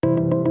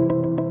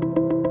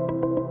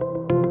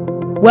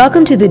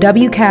Welcome to the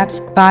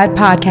WCAPS 5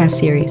 podcast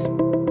series.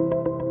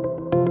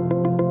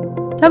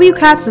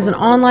 WCAPS is an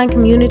online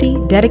community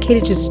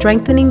dedicated to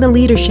strengthening the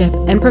leadership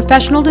and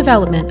professional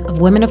development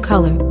of women of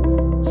color,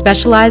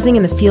 specializing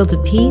in the fields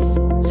of peace,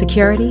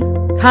 security,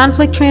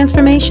 conflict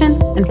transformation,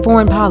 and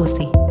foreign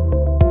policy.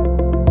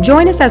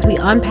 Join us as we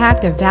unpack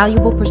their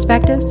valuable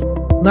perspectives,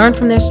 learn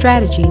from their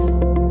strategies,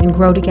 and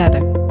grow together.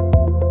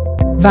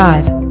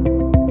 VIVE: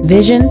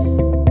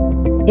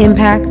 Vision,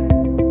 Impact,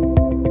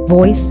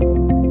 Voice,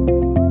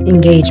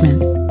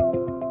 Engagement.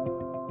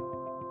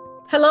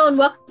 Hello and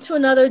welcome to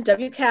another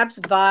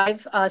WCAPS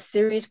Vive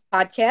series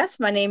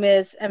podcast. My name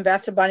is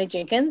Ambassador Bonnie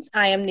Jenkins.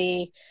 I am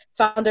the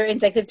founder and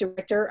executive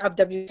director of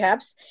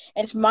WCAPS.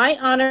 And it's my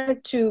honor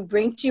to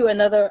bring to you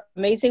another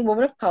amazing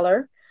woman of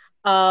color.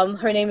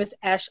 Her name is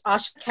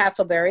Asha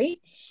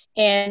Castleberry.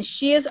 And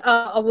she is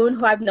a woman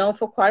who I've known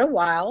for quite a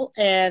while.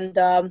 And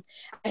I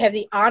have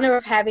the honor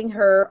of having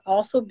her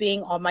also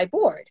being on my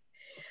board.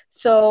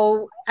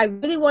 So I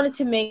really wanted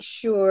to make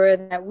sure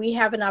that we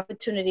have an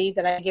opportunity,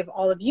 that I give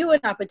all of you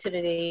an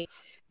opportunity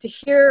to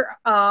hear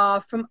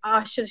from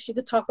Asha. She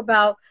could talk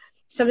about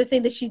some of the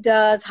things that she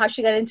does, how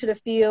she got into the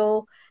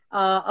field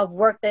of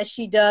work that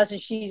she does, and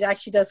she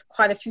actually does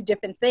quite a few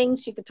different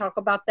things. She could talk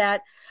about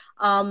that.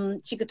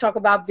 She could talk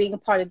about being a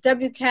part of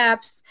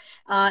WCAPS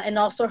and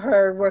also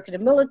her work in the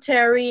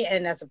military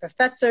and as a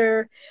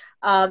professor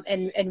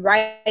and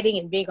writing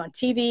and being on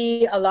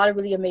TV, a lot of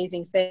really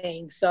amazing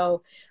things.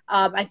 So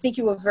I think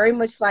you will very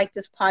much like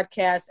this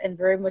podcast and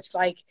very much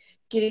like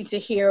getting to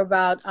hear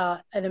about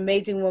an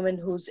amazing woman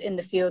who's in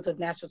the field of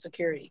national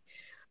security.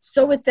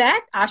 So with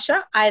that,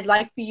 Asha, I'd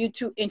like for you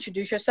to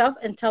introduce yourself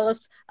and tell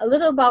us a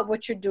little about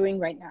what you're doing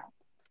right now.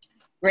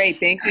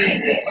 Great. Thank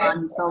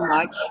you so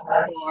much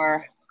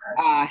for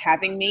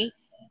having me.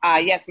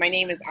 Yes, my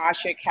name is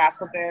Asha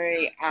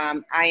Castleberry.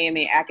 I am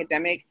an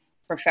academic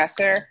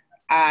professor.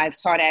 I've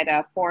taught at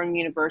Fordham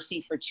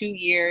University for 2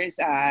 years,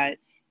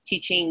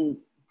 teaching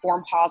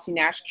foreign policy,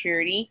 national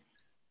security,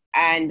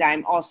 and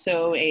I'm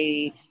also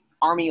a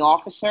Army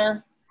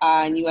officer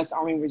in U.S.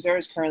 Army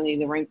Reserves, currently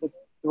the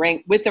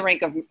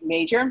rank of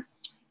major.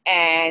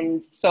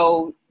 And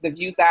so the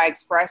views that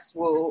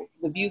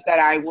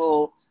I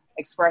will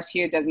express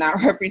here does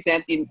not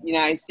represent the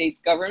United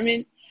States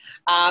government.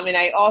 And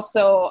I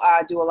also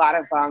do a lot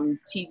of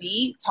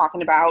TV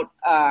talking about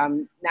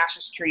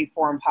national security,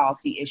 foreign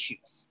policy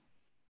issues.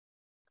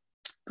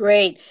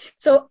 Great.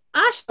 So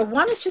Asha,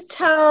 why don't you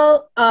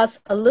tell us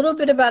a little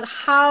bit about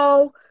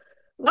why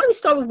don't we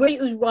start with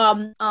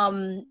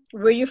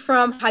where you're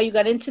from, how you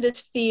got into this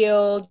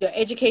field, your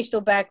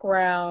educational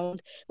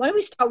background. Why don't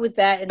we start with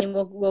that and then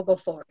we'll go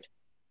forward.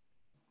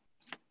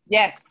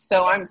 Yes,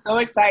 so I'm so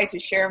excited to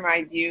share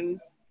my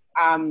views.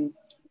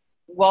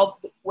 Well,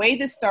 the way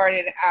this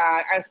started,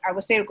 I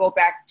would say to go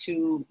back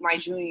to my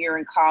junior year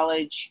in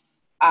college.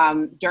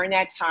 During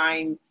that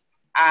time,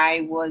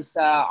 I was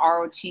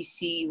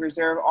ROTC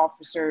Reserve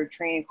Officer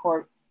Training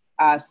Corps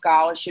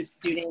scholarship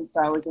student.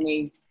 So I was in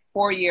a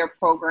 4-year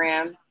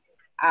program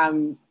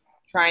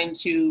trying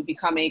to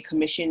become a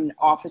commissioned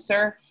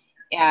officer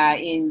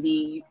in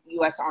the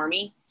U.S.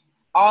 Army.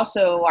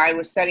 Also, I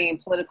was studying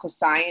political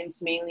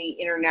science, mainly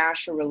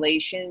international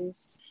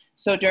relations.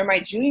 So during my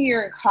junior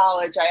year in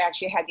college, I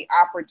actually had the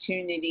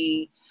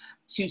opportunity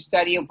to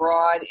study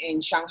abroad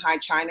in Shanghai,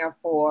 China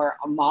for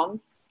a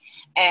month.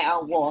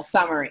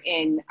 Summer,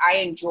 and I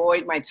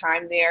enjoyed my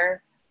time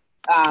there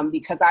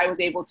because I was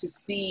able to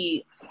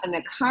see an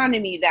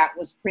economy that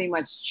was pretty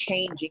much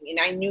changing, and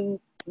I knew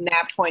from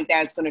that point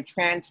that it's going to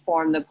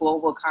transform the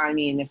global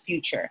economy in the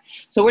future.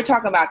 So we're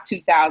talking about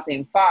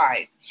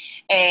 2005,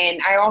 and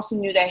I also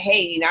knew that,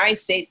 hey, the United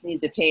States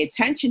needs to pay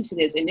attention to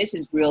this, and this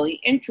is really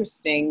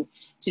interesting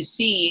to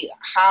see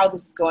how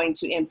this is going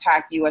to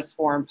impact U.S.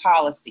 foreign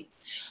policy.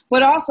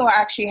 But also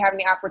actually having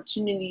the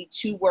opportunity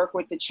to work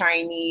with the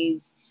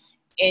Chinese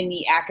in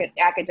the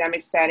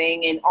academic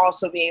setting, and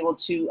also be able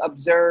to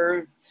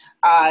observe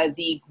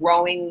the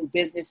growing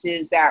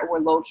businesses that were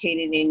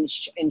located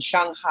in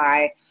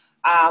Shanghai.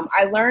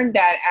 I learned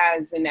that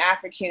as an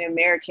African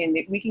American,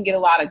 that we can get a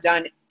lot of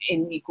done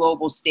in the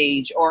global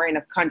stage or in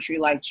a country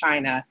like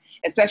China,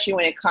 especially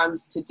when it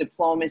comes to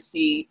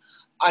diplomacy,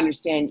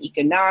 understand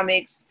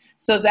economics.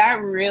 So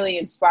that really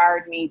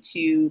inspired me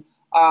to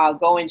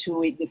go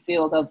into the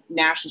field of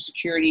national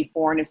security,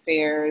 foreign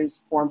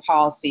affairs, foreign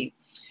policy.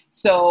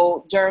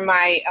 So during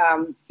my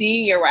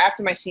senior year, or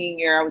after my senior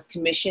year, I was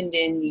commissioned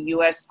in the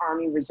U.S.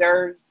 Army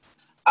Reserves,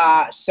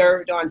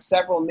 served on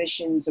several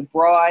missions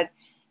abroad,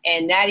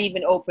 and that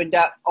even opened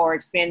up or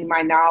expanded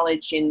my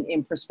knowledge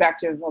in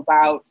perspective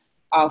about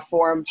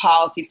foreign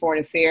policy,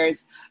 foreign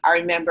affairs. I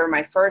remember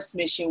my first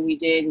mission we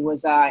did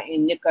was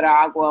in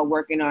Nicaragua,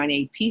 working on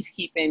a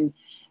peacekeeping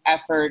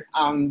effort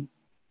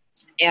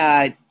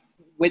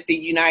with the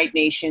United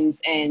Nations,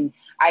 and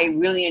I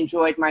really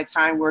enjoyed my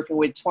time working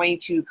with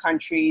 22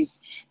 countries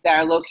that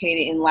are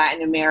located in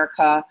Latin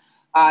America,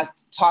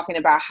 talking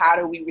about how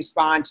do we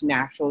respond to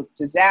natural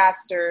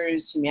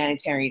disasters,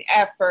 humanitarian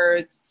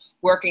efforts,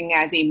 working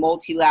as a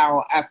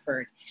multilateral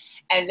effort.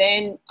 And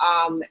then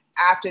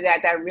after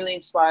that, that really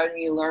inspired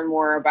me to learn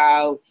more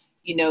about,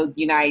 the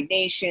United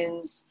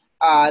Nations,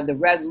 the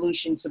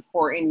resolution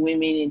supporting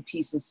women in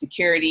peace and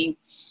security.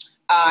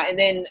 And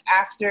then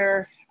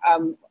after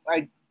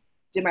I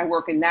did my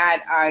work in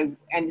that, I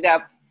ended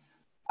up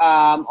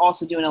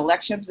also doing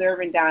election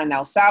observing down in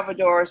El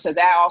Salvador. So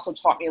that also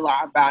taught me a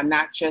lot about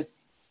not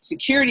just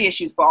security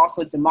issues, but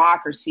also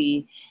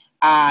democracy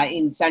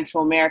in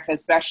Central America,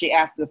 especially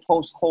after the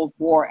post-Cold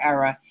War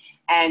era.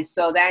 And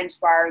so that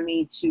inspired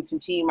me to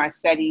continue my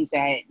studies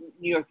at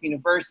New York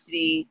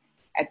University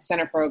at the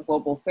Center for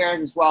Global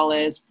Affairs, as well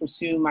as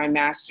pursue my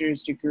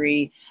master's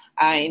degree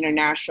in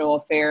international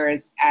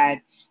affairs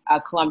at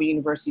Columbia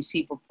University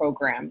CEPA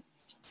program.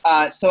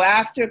 So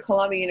after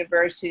Columbia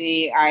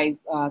University, I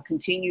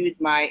continued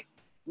my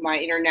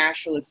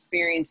international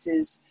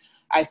experiences.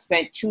 I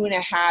spent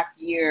 2.5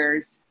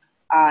 years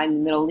in the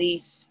Middle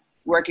East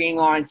working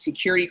on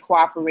security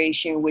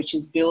cooperation, which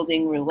is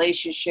building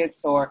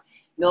relationships or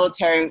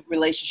military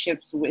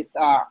relationships with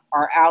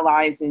our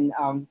allies in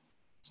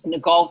the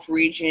Gulf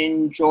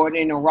region,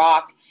 Jordan,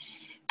 Iraq.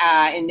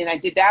 And then I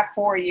did that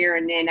for a year.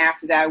 And then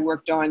after that, I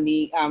worked on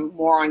the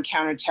more on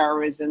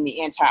counterterrorism,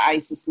 the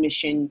anti-ISIS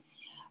mission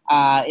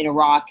in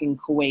Iraq and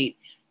Kuwait.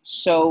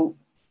 So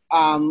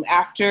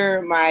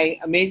after my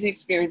amazing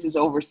experiences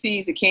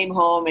overseas, I came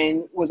home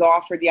and was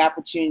offered the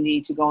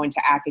opportunity to go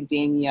into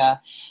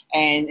academia,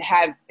 and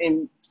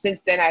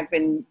since then I've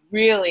been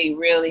really,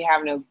 really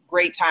having a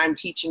great time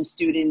teaching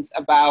students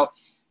about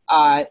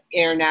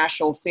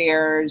international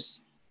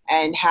affairs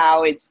and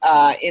how it's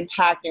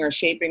impacting or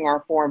shaping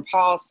our foreign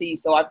policy.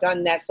 So I've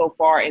done that so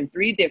far in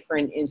 3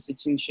 different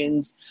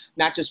institutions,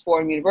 not just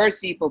Fordham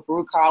University, but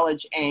Baruch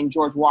College and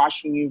George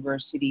Washington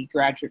University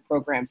graduate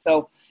program.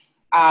 So,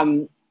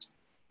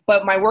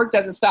 but my work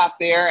doesn't stop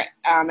there.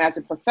 As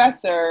a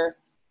professor,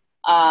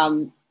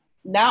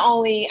 not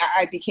only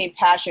I became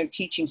passionate of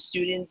teaching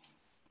students,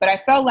 but I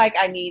felt like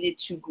I needed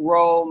to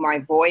grow my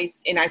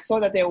voice. And I saw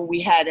that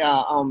we have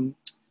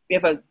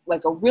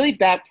a really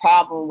bad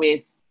problem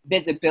with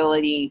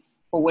visibility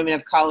for women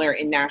of color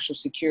in national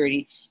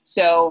security.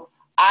 So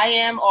I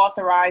am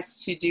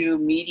authorized to do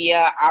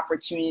media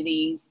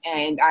opportunities,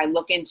 and I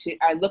looked into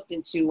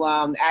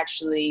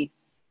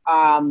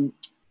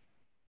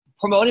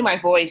promoting my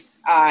voice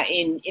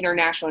in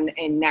international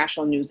and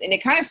national news. And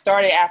it kind of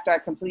started after I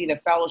completed a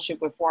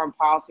fellowship with Foreign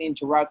Policy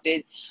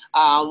Interrupted.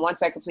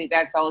 Once I completed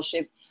that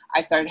fellowship,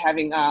 I started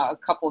having a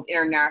couple of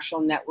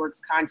international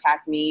networks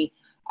contact me,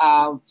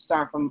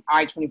 starting from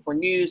I-24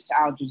 News to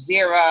Al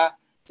Jazeera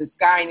to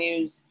Sky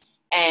News.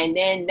 And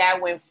then that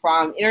went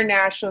from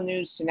international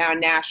news to now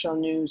national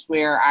news,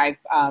 where I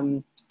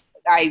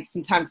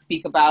sometimes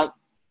speak about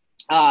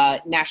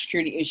national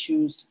security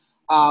issues,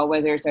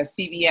 whether it's at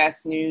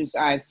CBS News.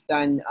 I've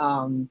done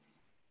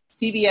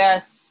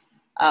CBS,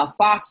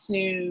 Fox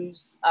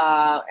News,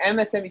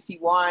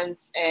 MSNBC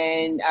once,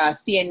 and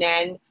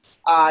CNN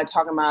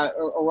talking about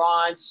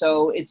Iran.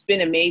 So it's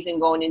been amazing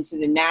going into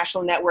the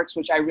national networks,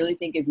 which I really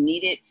think is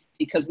needed,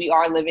 because we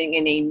are living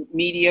in a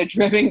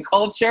media-driven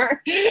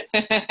culture.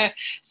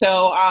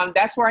 So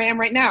that's where I am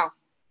right now.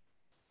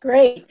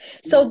 Great.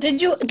 So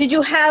did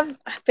you have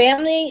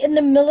family in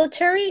the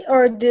military,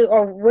 or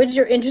where did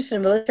your interest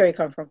in the military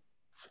come from?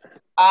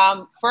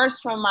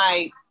 First, from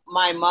my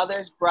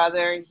mother's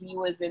brother. He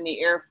was in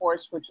the Air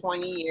Force for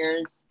 20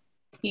 years.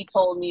 He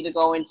told me to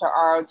go into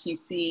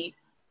ROTC.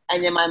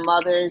 And then my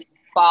mother's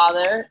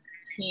father,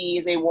 he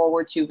is a World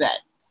War II vet.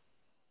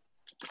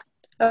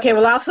 Okay,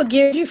 well, I'll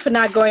forgive you for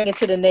not going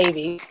into the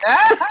Navy.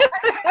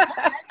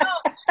 I know.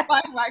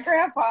 My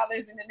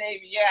grandfather's in the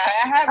Navy. Yeah,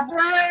 I have. All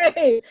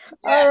right.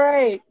 Yeah. All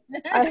right.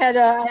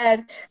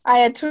 I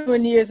had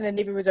 21 years in the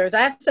Navy Reserves.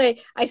 I have to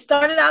say, I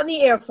started out in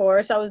the Air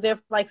Force. I was there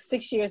for like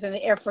 6 years in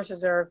the Air Force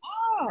Reserve.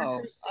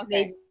 Oh, okay.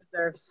 Navy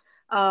Reserves.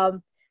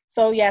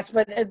 So yes,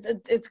 but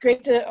it's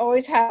great to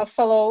always have a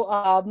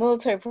fellow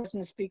military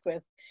person to speak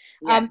with.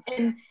 Yeah.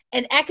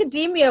 And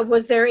academia,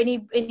 was there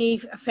any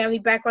family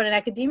background in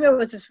academia, or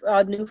was this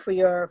new for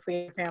your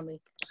family?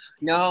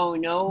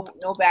 No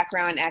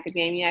background in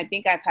academia. I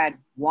think I've had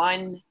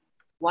one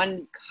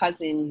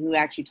cousin who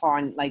actually taught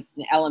on like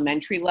the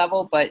elementary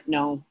level, but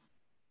no.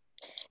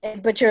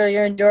 But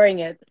you're enjoying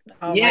it.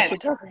 Yes.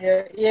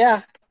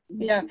 Yeah.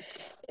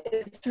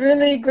 It's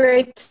really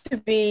great to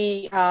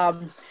be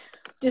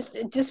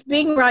just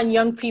being around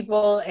young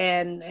people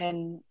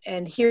and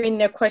hearing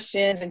their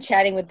questions and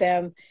chatting with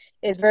them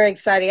is very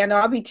exciting. I know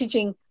I'll be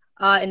teaching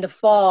in the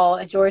fall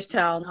at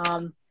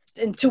Georgetown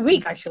in 2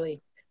 weeks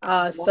actually.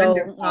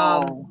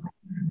 So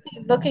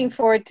looking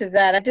forward to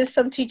that. I did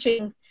some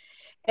teaching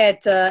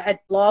at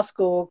law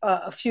school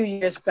a few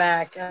years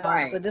back.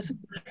 Right. But this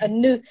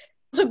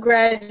is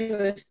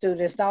graduate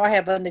students. Now I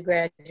have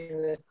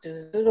undergraduate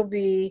students. It'll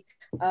be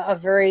a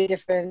very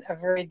different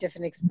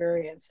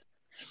experience.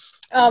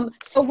 So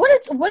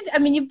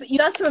you've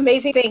done some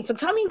amazing things. So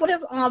tell me, what are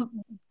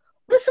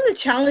some of the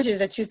challenges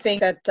that you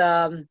think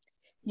that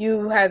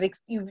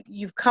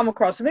you've come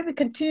across, or maybe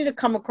continue to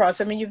come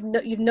across? I mean,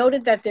 you've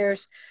noted that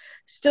there's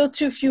still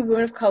too few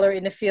women of color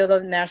in the field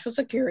of national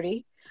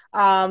security.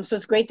 So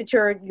it's great that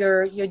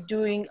you're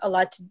doing a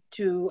lot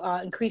to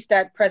increase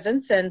that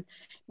presence. And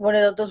one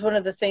of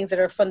the things that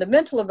are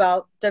fundamental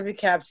about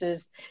WCAPS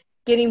is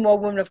getting more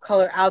women of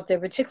color out there,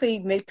 particularly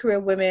mid-career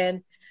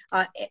women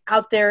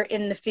out there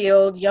in the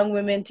field, young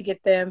women, to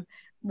get them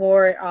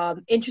more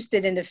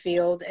interested in the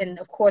field, and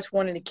of course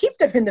wanting to keep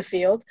them in the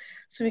field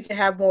so we can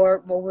have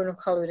more women of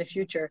color in the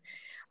future.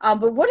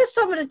 But what are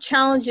some of the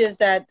challenges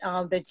that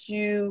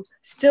you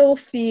still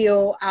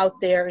feel out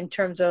there in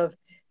terms of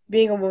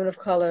being a woman of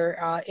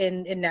color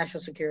in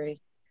national security?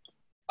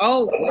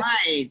 Oh,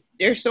 right.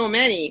 There's so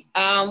many.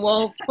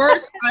 Well,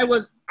 first, I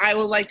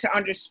would like to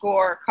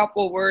underscore a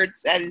couple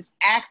words as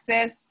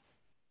access,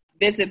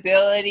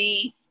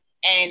 visibility,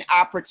 and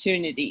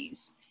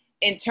opportunities.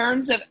 In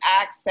terms of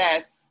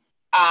access,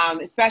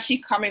 especially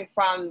coming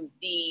from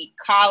the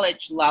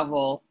college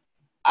level,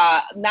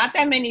 not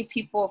that many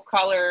people of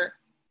color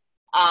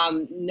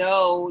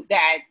know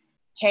that,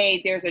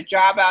 hey, there's a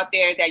job out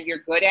there that you're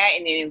good at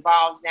and it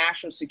involves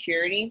national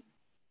security.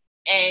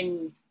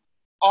 And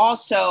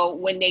also,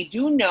 when they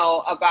do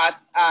know about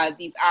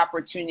these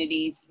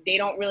opportunities, they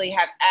don't really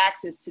have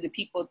access to the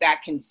people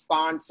that can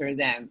sponsor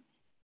them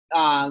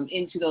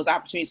into those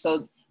opportunities.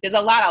 So there's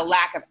a lot of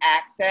lack of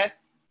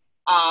access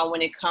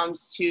when it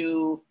comes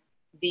to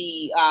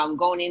the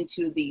going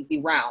into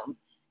the realm.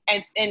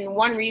 And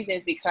one reason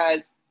is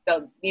because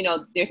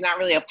there's not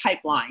really a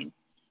pipeline.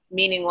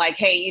 Meaning like,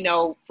 hey,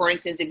 for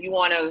instance, if you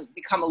want to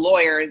become a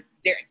lawyer,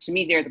 to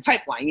me, there's a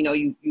pipeline.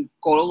 You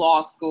go to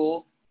law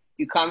school,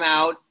 you come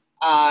out,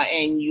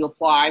 and you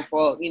apply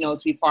for, to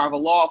be part of a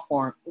law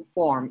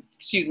firm.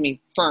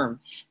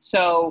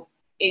 So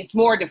it's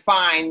more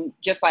defined,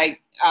 just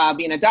like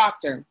being a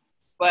doctor.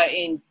 But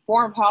in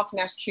foreign policy and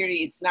national security,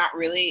 it's not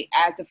really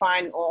as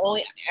defined.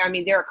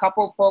 There are a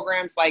couple of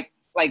programs like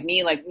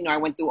me, I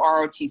went through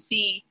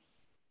ROTC,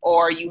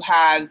 or you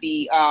have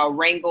the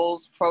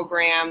Wrangles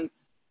program.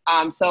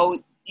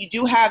 So you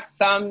do have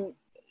some,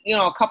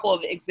 a couple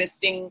of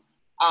existing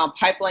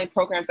pipeline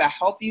programs that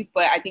help you,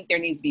 but I think there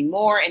needs to be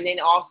more. And then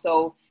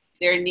also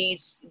there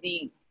needs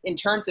in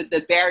terms of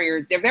the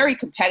barriers, they're very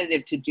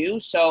competitive to do.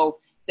 So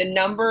the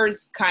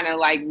numbers kind of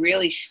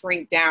really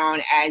shrink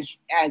down as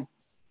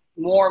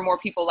more and more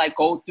people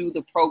go through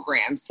the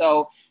program.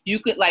 So you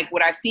could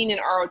what I've seen in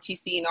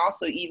ROTC and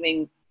also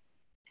even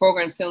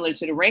programs similar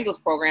to the Wrangles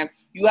program,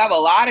 you have a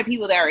lot of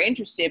people that are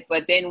interested,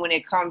 but then when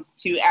it comes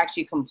to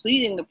actually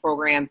completing the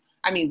program,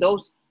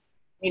 those,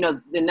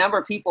 the number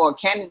of people or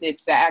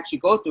candidates that actually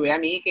go through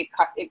it,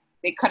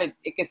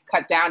 it gets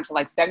cut down to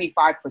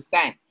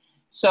 75%.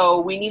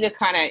 So we need to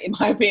kind of, in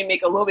my opinion,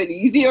 make it a little bit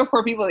easier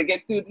for people to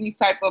get through these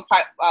type of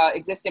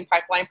existing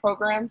pipeline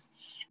programs,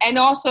 and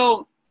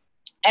also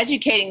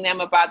educating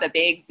them about that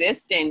they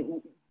exist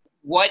and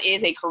what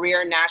is a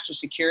career in national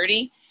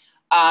security.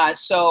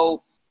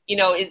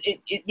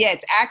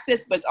 It's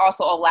access, but it's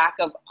also a lack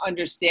of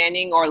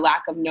understanding or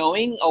lack of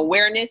knowing,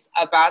 awareness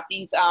about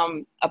these,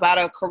 about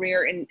a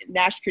career in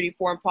national security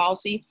foreign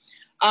policy.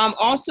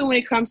 Also, when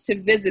it comes to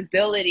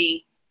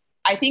visibility,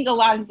 I think a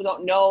lot of people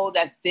don't know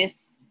that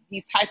these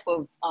type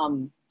of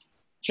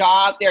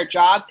there are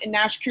jobs in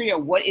national security, or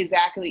what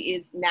exactly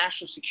is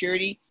national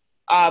security,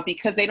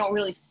 because they don't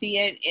really see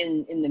it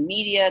in the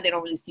media. They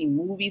don't really see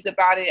movies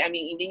about it. And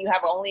then you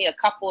have only a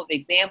couple of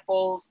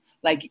examples,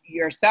 like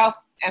yourself,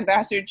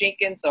 Ambassador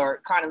Jenkins,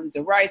 or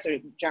Condoleezza Rice, or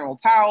General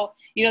Powell.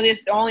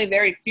 There's only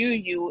very few of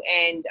you,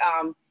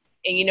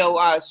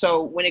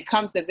 so when it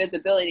comes to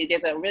visibility,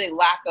 there's a really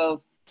lack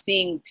of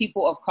seeing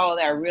people of color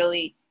that are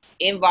really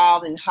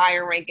involved in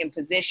higher ranking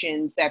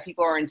positions that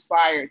people are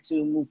inspired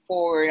to move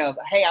forward of,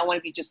 hey, I want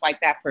to be just like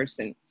that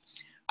person.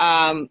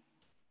 And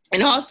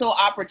also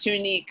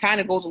opportunity kind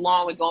of goes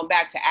along with going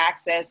back to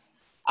access.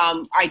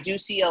 I do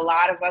see a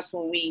lot of us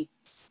when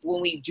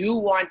we do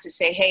want to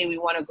say, hey, we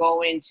want to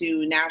go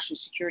into national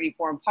security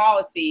foreign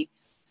policy,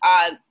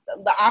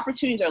 the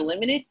opportunities are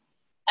limited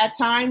at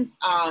times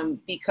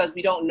because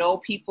we don't know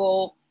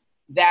people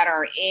that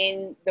are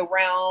in the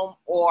realm,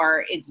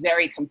 or it's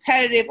very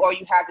competitive, or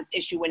you have this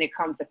issue when it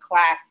comes to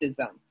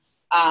classism.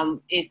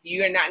 If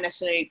you're not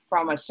necessarily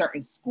from a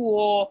certain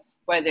school,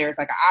 whether it's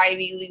like an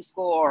Ivy League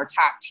school or a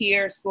top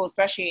tier school,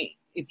 especially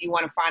if you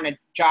want to find a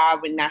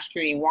job in national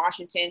security in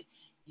Washington,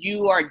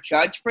 you are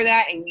judged for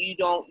that, and you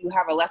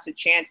have a lesser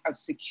chance of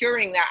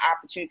securing that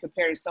opportunity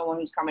compared to someone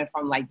who's coming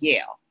from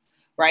Yale,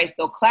 right?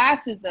 So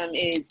classism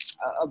is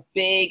a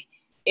big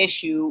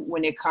issue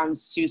when it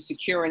comes to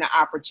securing an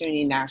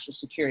opportunity in national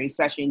security,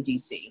 especially in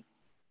DC.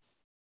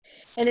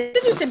 And it's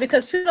interesting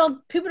because people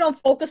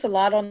don't focus a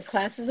lot on the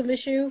classism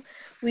issue.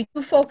 We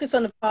do focus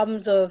on the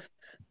problems of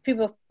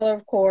people of color,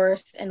 of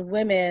course, and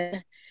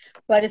women,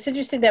 but it's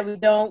interesting that we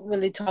don't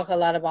really talk a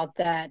lot about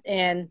that.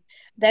 And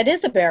that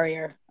is a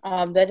barrier.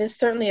 That is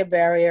certainly a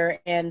barrier.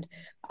 And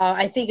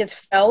I think it's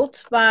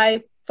felt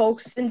by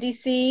folks in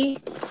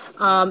DC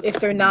if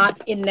they're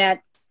not in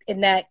that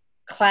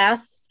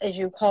class, as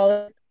you call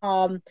it.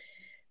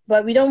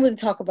 But we don't really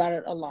talk about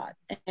it a lot.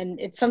 And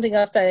it's something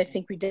else that I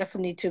think we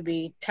definitely need to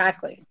be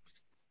tackling.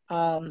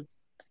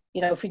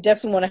 If we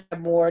definitely want to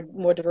have more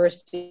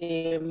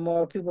diversity and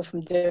more people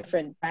from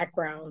different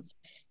backgrounds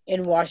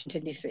in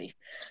Washington D.C.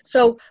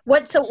 So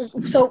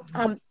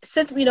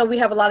since we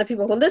have a lot of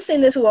people who are listening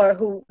to this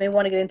who may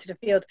want to get into the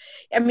field.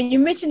 I mean, you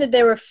mentioned that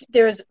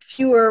there's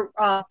fewer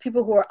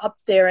people who are up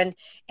there, and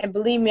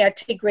believe me, I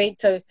take great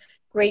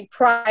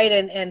pride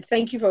and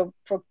thank you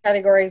for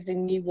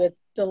categorizing me with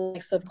the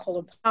likes of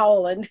Colin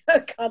Powell and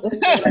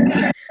Kathleen.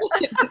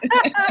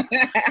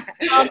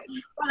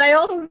 But I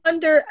also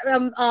wonder,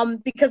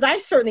 because I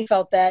certainly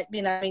felt that,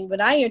 when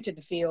I entered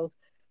the field,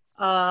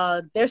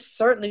 there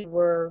certainly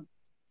were,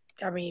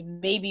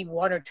 maybe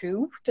one or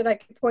two that I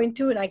could point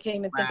to, and I can't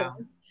even think of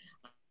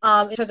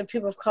them. In terms of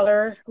people of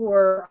color who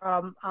were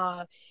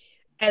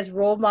as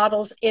role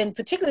models in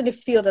particularly the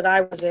field that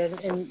I was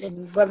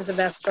in weapons of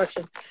mass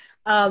destruction,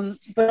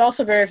 but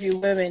also very few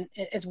women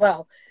as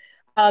well.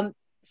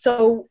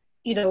 So,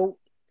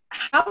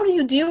 how do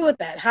you deal with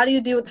that? How do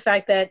you deal with the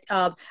fact that,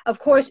 of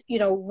course,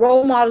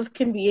 role models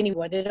can be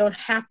anyone. They don't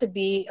have to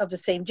be of the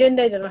same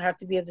gender. They don't have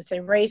to be of the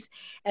same race.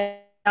 And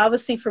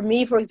obviously, for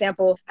me, for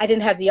example, I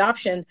didn't have the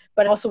option,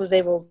 but I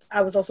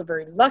was also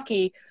very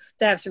lucky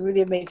to have some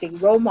really amazing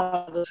role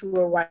models who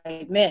were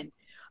white men.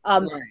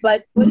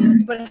 But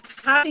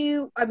how do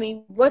you?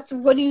 What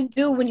do you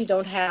do when you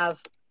don't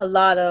have a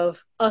lot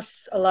of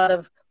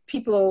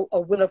people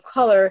or women of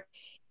color?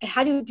 And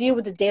how do you deal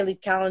with the daily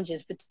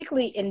challenges,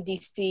 particularly in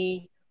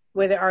DC,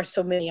 where there are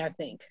so many? I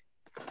think.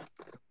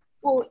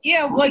 Well,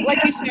 yeah, like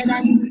you said,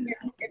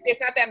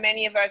 there's not that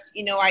many of us.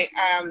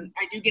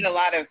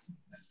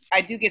 I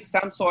do get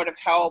some sort of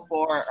help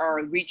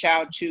or reach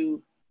out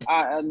to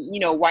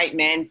white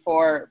men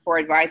for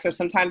advice, or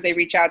sometimes they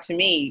reach out to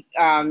me,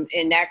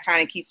 and that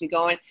kind of keeps me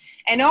going.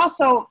 And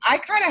also, I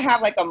kind of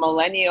have like a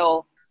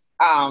millennial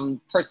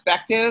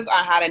perspective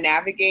on how to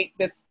navigate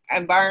this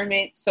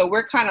environment. So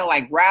we're kind of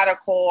like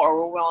radical, or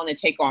we're willing to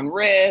take on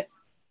risk,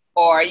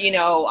 or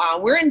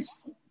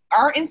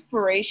our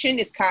inspiration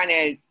is kind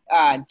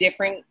of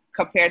different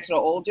compared to the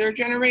older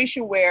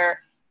generation,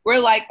 where we're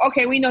like,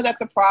 okay, we know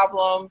that's a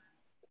problem.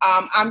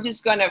 I'm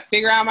just going to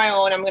figure out my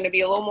own. I'm going to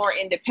be a little more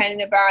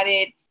independent about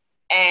it.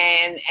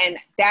 And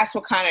that's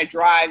what kind of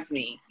drives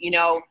me,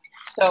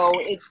 So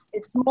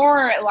it's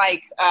more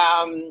like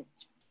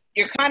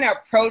you're kind of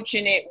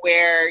approaching it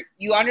where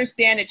you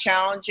understand the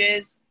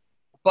challenges,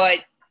 but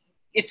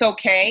it's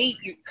okay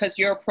because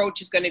your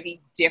approach is going to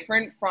be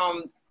different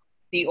from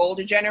the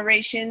older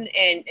generation,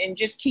 and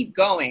just keep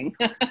going.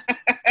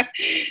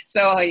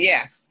 So,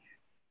 yes.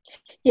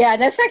 Yeah,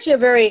 that's actually a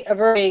very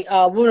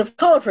woman of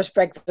color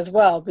perspective as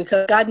well,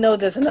 because God knows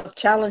there's enough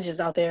challenges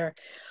out there,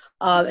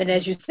 and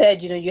as you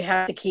said, you just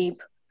have to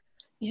keep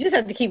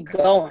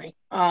going.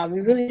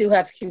 You really do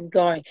have to keep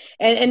going,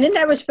 and in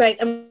that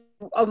respect,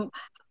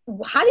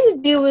 how do you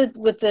deal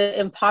with the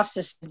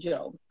imposter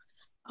syndrome?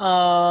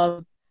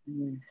 Tell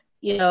me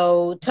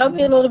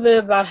a little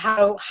bit about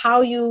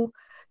how you,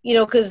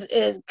 because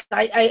as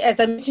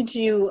I mentioned to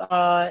you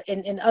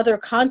in other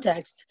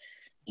contexts,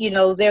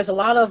 there's a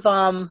lot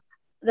of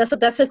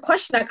that's a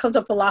question that comes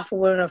up a lot for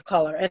women of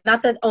color, and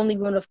not that only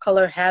women of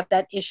color have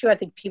that issue. I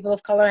think people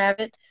of color have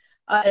it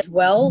as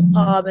well,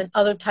 and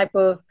other type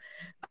of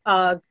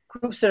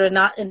groups that are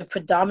not in the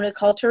predominant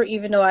culture.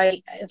 Even though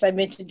as I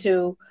mentioned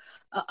to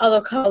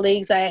other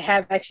colleagues, I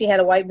have actually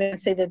had a white man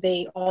say that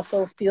they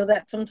also feel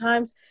that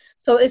sometimes.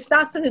 So it's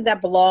not something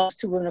that belongs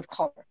to women of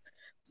color.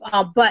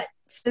 But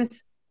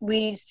since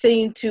we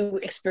seem to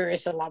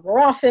experience it a lot more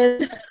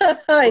often,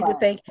 I would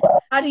think,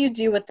 how do you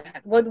deal with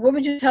that? What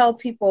would you tell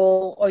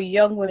people or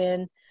young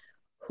women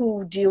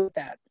who deal with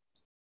that?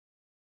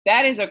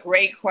 That is a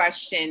great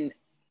question.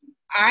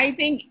 I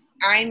think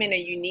I'm in a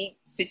unique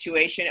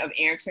situation of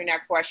answering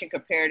that question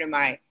compared to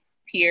my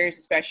peers,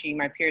 especially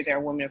my peers that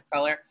are women of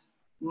color.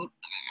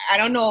 I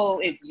don't know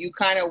if you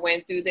kind of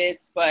went through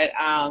this, but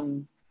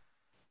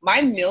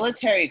my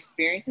military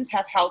experiences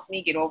have helped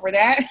me get over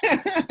that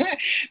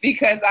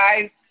because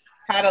I've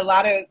had a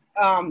lot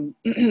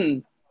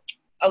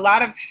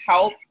of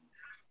help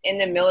in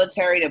the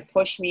military to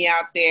push me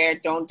out there.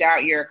 Don't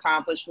doubt your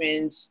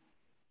accomplishments.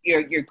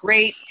 You're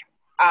great.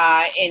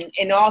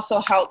 And also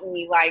helped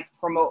me like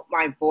promote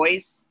my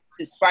voice,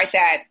 despite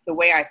that, the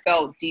way I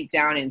felt deep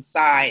down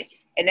inside.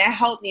 And that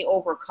helped me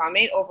overcome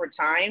it over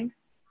time.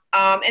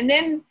 And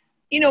then,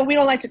 we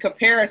don't like to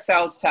compare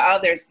ourselves to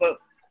others, but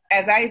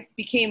as I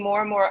became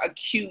more and more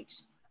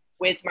acute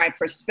with my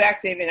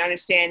perspective and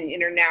understanding the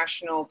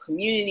international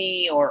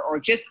community or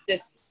just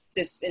this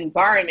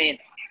environment,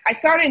 I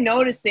started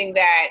noticing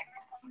that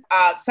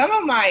some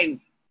of my,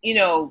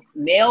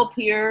 male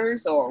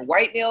peers or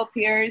white male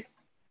peers,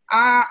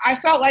 I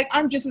felt like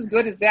I'm just as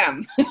good as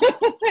them,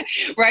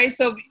 right?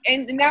 So,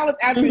 and that was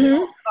as a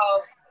result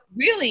of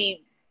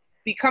really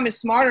becoming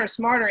smarter and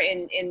smarter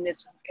in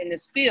this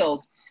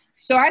field.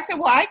 So I said,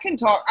 well, I can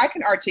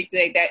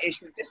articulate that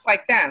issue just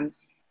like them.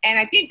 And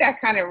I think that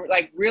kind of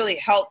like really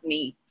helped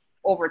me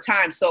over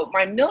time. So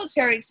my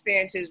military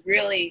experiences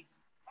really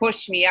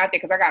pushed me out there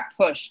because I got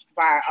pushed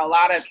by a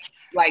lot of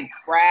like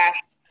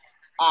brass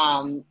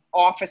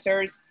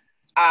officers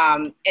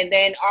And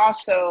then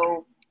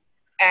also,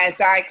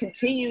 as I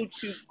continue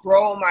to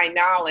grow my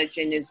knowledge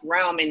in this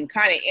realm and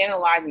kind of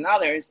analyzing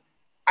others,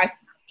 I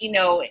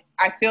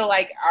feel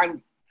like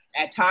I'm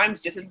at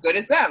times just as good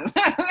as them.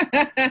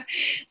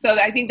 So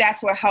I think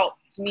that's what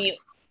helps me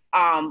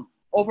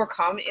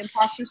overcome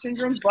imposter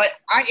syndrome. But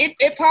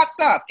it pops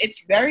up.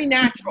 It's very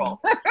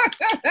natural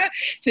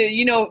to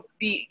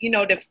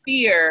the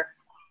fear,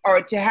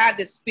 or to have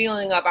this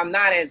feeling of I'm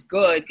not as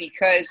good,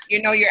 because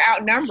you're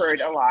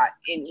outnumbered a lot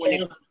when it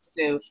comes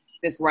to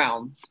this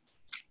realm.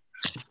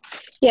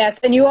 Yes,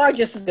 and you are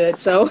just as good.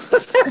 So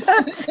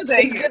it's good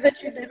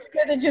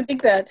that you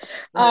think that.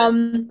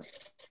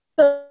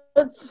 So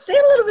let's say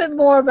a little bit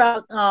more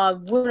about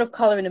women of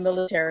color in the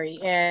military.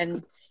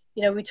 And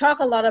we talk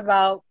a lot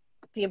about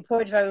the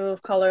importance of women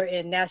of color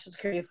in national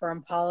security and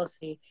foreign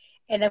policy,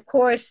 and of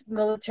course,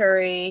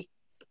 military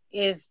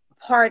is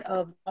part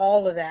of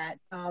all of that.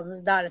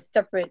 Not a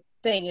separate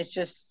thing. It's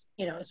just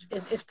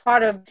it's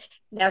part of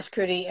national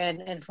security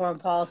and foreign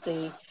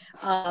policy,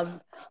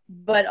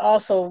 but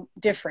also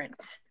different.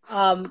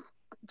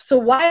 So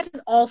why is it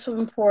also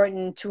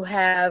important to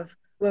have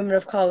women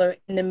of color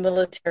in the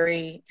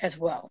military as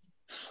well?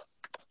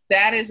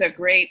 That is a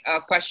great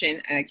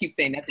question, and I keep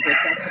saying that's a great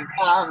question.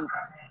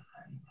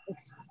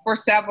 For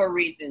several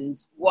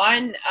reasons.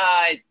 One,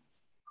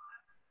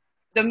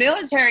 the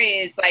military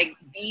is like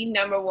the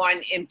number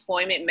one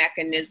employment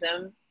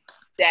mechanism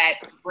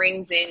that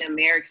brings in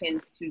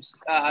Americans to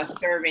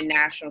serve in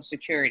national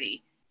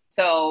security.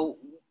 So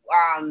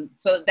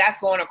that's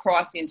going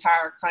across the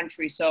entire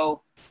country.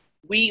 So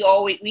we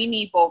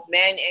need both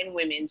men and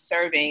women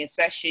serving,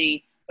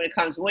 especially when it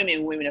comes to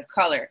women of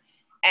color.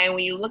 And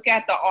when you look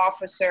at the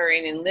officer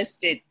and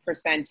enlisted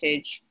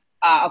percentage,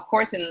 of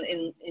course,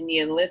 in the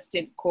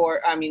enlisted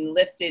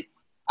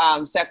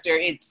sector,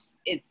 it's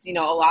a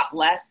lot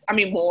less.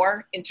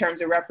 More in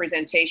terms of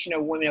representation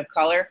of women of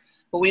color.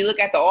 But we look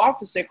at the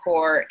officer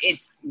corps,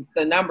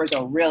 the numbers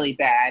are really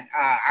bad.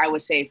 I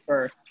would say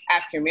for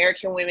African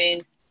American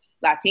women,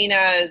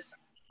 Latinas,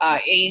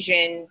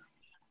 Asian,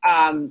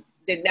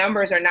 the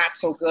numbers are not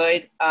so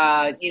good.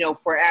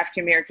 For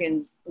African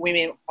American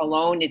women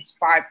alone, it's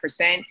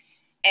 5%.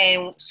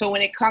 And so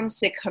when it comes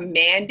to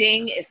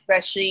commanding,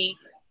 especially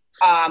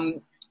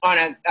on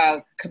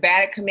a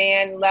combatant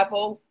command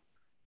level,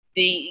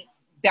 the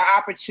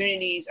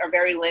opportunities are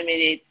very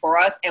limited for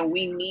us, and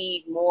we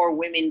need more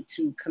women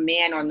to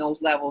command on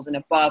those levels and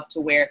above,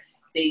 to where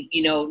they,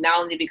 not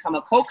only become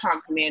a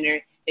COCOM commander,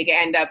 they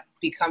can end up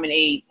becoming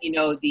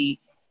the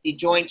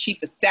Joint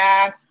Chief of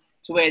Staff,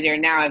 to where they're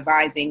now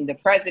advising the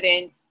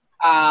president.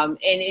 And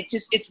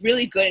it's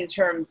really good in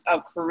terms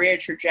of career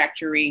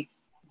trajectory,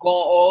 going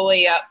all the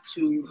way up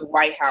to the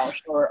White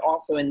House or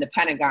also in the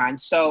Pentagon.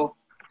 So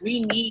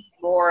we need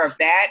more of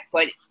that,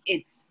 but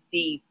it's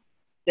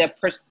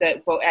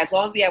as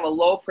long as we have a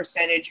low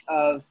percentage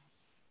of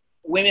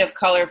women of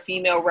color,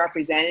 female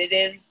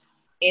representatives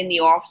in the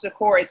officer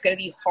corps, it's going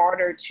to be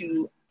harder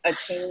to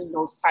attain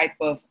those type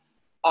of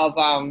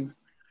jobs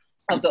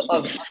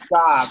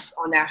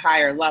on that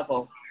higher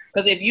level.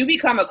 Because if you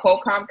become a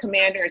COCOM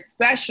commander,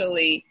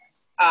 especially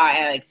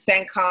like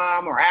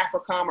CENTCOM or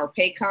AFRICOM or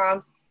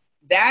PACOM,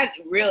 that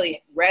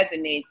really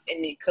resonates,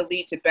 and it could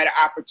lead to better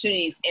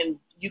opportunities, and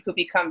you could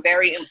become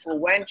very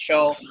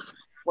influential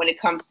when it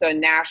comes to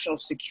national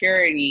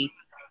security.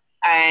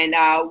 And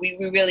we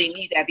really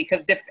need that,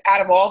 because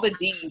out of all the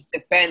Ds,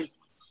 defense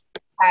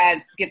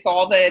gets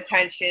all the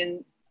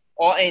attention,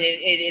 and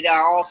it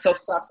also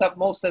sucks up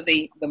most of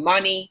the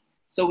money.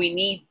 So we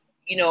need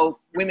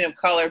women of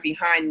color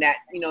behind that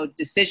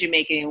decision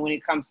making when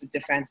it comes to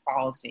defense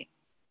policy.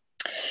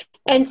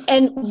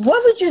 And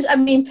what would you,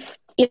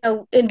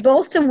 in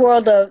both the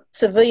world of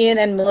civilian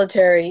and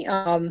military,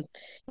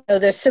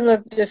 there's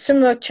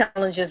similar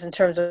challenges in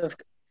terms of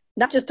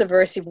not just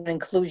diversity but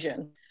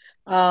inclusion.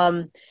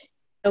 From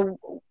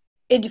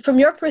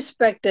your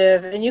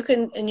perspective, and you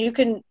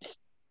can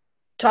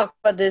talk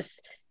about this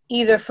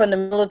either from the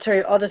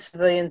military or the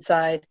civilian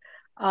side.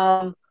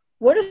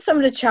 What are some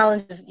of the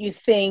challenges you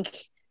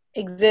think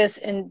exist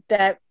in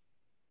that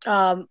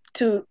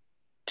to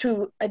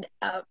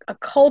a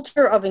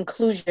culture of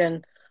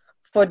inclusion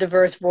for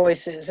diverse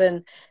voices,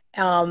 and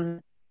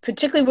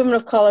particularly women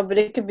of color, but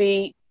it could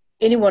be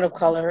anyone of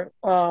color,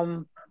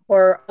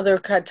 or other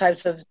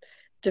types of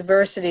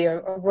diversity,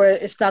 or where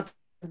it's not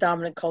the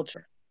dominant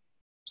culture?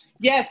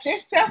 Yes,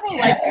 there's several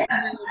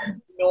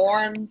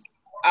norms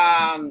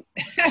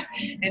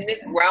in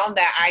this realm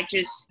that I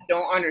just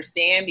don't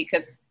understand,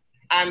 because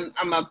I'm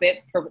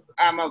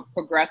a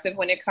progressive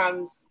when it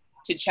comes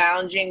to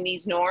challenging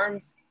these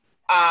norms.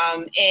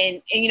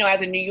 And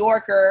as a New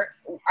Yorker,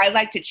 I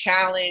like to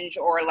challenge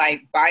or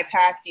like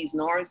bypass these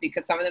norms,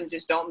 because some of them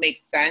just don't make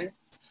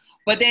sense.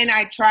 But then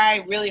I try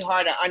really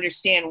hard to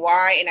understand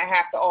why, and I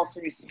have to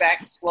also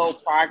respect slow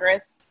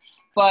progress.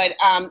 But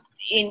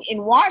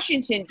in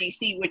Washington,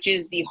 D.C., which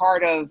is the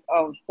heart of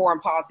foreign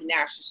policy,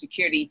 national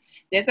security,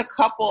 there's a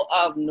couple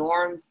of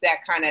norms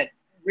that kind of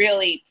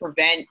really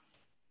prevent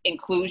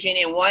inclusion.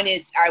 And one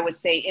is, I would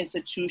say,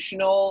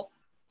 institutional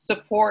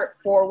support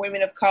for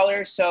women of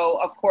color. So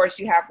of course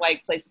you have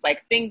like places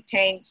like think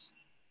tanks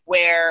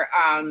where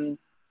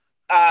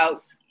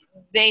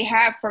they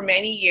have for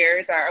many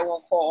years, I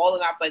won't call all of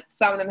them out, but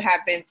some of them have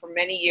been for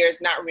many years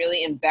not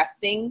really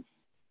investing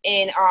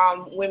in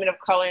women of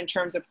color in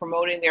terms of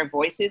promoting their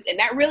voices. And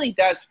that really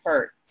does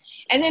hurt.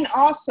 And then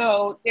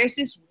also there's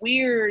this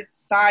weird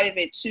side of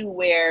it too,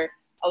 where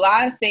a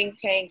lot of think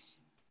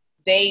tanks,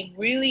 they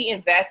really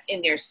invest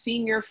in their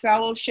senior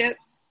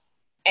fellowships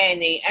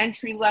and the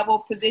entry level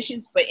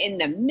positions, but in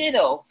the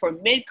middle for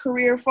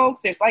mid-career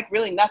folks, there's like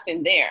really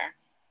nothing there.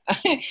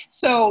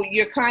 So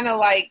you're kind of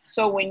like,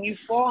 so when you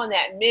fall in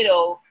that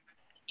middle,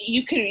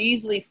 you can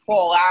easily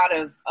fall out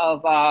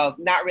of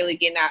not really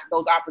getting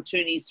those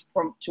opportunities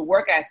to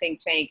work at a think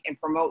tank and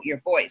promote your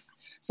voice.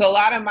 So a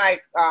lot of my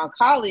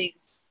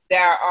colleagues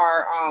that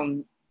are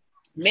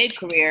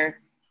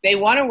mid-career, they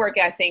want to work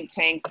at think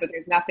tanks, but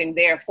there's nothing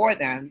there for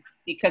them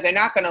because they're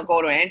not going to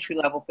go to an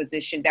entry-level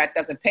position that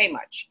doesn't pay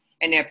much,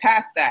 and they're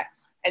past that.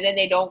 And then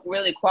they don't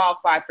really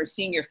qualify for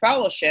senior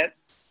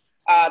fellowships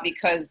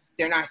because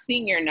they're not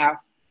senior enough.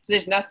 So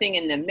there's nothing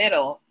in the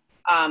middle.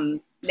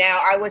 Now,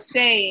 I would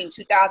say in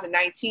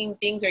 2019,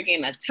 things are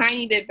getting a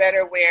tiny bit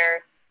better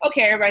where,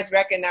 okay, everybody's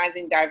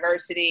recognizing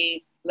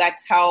diversity.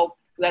 Let's help.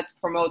 Let's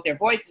promote their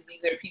voices.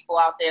 These are people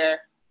out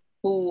there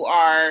who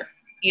are,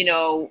 you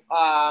know,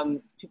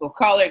 people of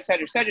color, et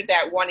cetera,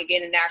 that want to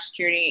get in national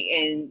security.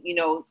 And, you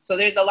know, so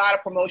there's a lot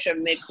of promotion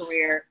of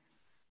mid-career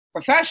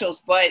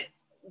professionals, but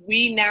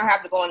we now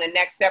have to go on the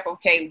next step.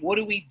 Okay, what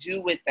do we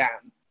do with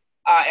them?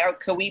 Or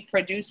could we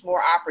produce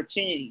more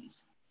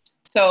opportunities?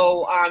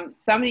 So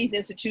some of these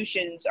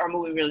institutions are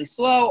moving really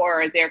slow,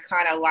 or they're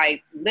kind of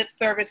like lip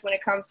service when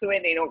it comes to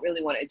it. They don't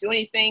really want to do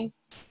anything.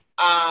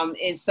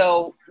 And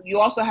so you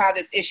also have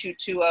this issue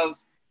too of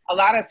a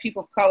lot of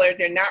people of color,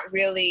 they're not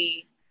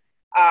really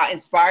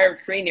inspired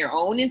creating their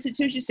own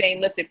institutions,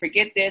 saying, listen,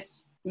 forget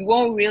this. We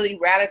won't really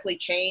radically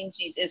change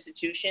these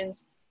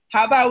institutions.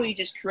 How about we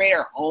just create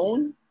our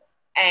own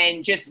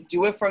and just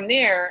do it from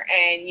there?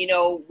 And, you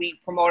know, we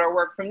promote our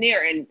work from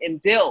there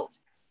and build.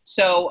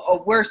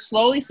 So we're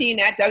slowly seeing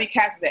that.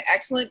 WCAPS is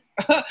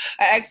an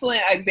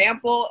excellent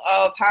example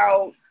of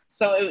how,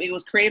 so it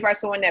was created by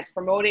someone that's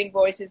promoting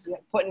voices,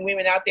 putting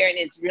women out there, and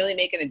it's really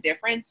making a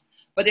difference.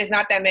 But there's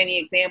not that many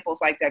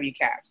examples like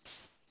WCAPS,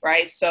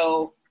 right?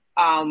 So,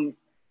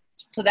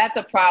 so that's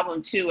a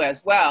problem too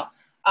as well.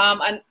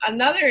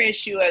 Another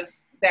issue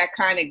is that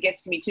kind of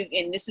gets to me too,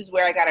 and this is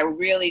where I got to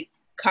really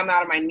come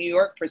out of my New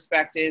York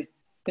perspective,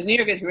 because New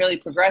York is really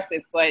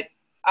progressive, but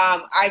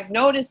I've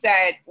noticed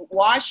that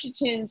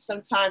Washington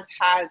sometimes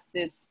has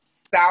this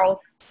South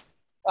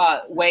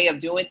way of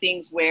doing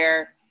things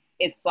where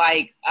it's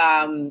like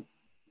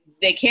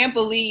they can't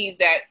believe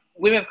that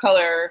women of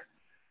color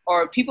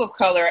or people of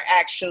color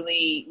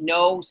actually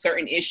know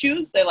certain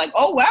issues. They're like,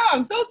 oh, wow,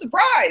 I'm so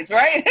surprised,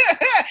 right?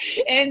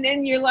 And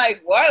then you're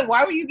like, what?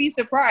 Why would you be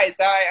surprised?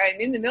 I'm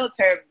in the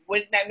military.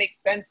 Wouldn't that make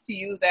sense to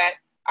you that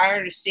I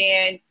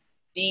understand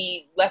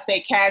the, let's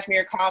say,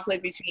 Kashmir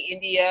conflict between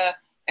India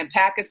and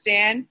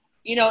Pakistan?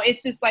 You know,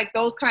 it's just like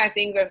those kind of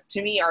things are,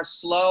 to me, are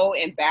slow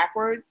and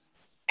backwards.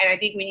 And I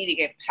think we need to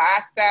get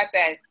past that,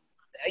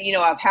 you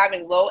know, of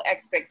having low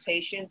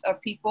expectations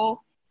of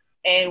people.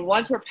 And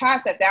once we're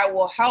past that, that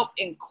will help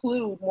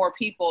include more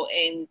people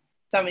in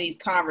some of these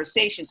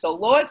conversations. So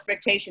low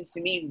expectations to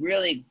me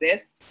really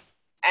exist.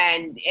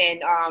 And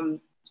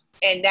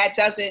that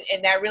doesn't,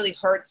 and that really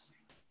hurts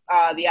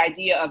the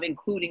idea of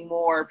including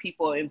more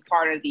people in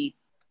part of the,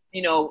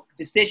 you know,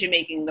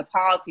 decision-making, the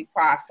policy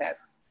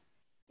process.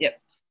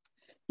 Yep.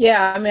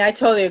 Yeah, I mean, I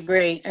totally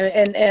agree.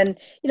 And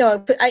you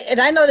know,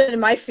 I know that in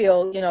my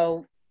field, you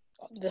know,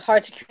 the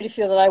hard security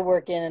field that I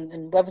work in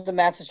and weapons of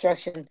mass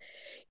destruction,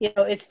 you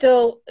know, it's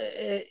still,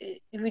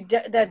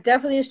 that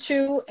definitely is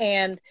true.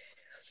 And,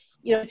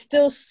 you know, it's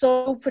still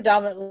so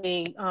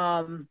predominantly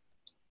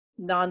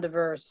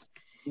non-diverse.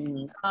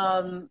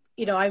 Mm-hmm.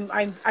 You know,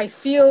 I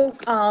feel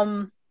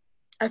a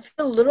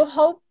little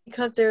hope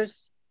because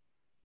there's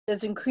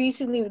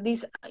increasingly, at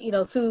least, you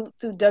know, through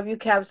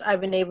WCAPS,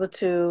 I've been able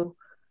to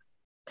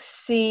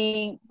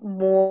see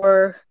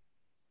more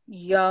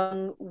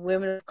young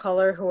women of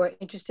color who are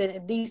interested,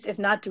 at least if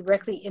not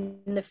directly in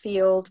the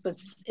field, but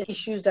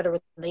issues that are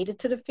related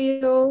to the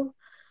field.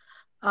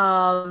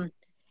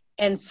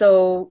 And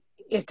so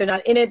if they're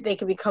not in it, they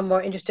can become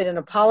more interested in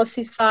the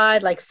policy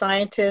side, like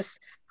scientists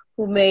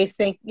who may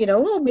think, you know,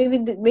 well,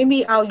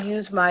 maybe I'll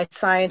use my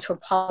science for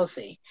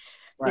policy,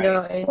 right, you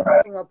know, and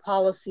more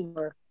policy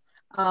work.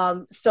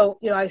 So,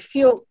 you know, I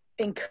feel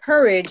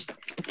encouraged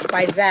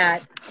by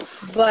that,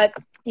 but,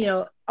 you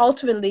know,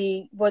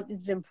 ultimately what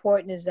is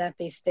important is that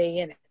they stay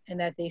in it and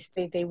that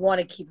they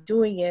want to keep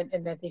doing it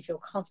and that they feel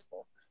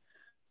comfortable,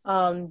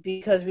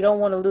 because we don't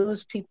want to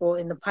lose people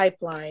in the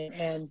pipeline.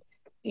 And,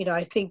 you know,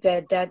 I think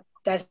that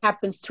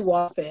happens too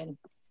often,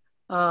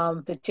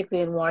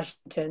 particularly in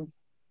Washington.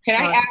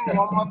 Can I add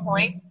one more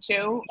point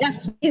too?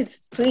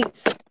 Yes,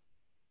 please.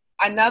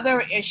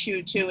 Another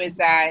issue too is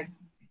that,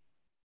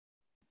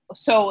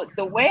 so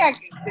the way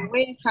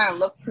it kind of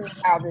looks to me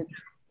how this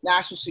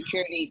national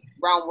security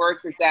realm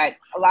works is that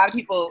a lot of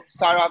people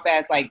start off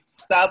as like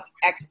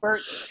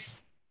sub-experts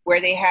where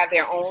they have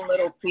their own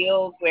little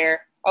fields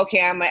where,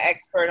 okay, I'm an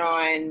expert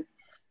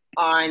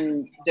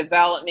on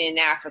development in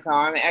Africa.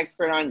 I'm an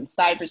expert on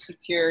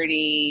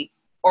cybersecurity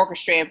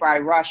orchestrated by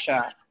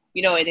Russia.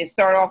 You know, and they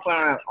start off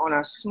on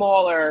a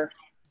smaller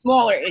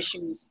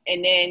issues,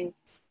 and then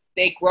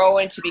they grow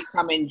into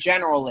becoming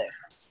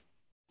generalists,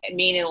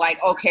 meaning like,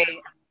 okay,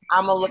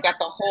 I'm gonna look at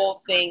the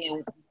whole thing,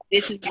 and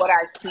this is what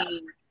I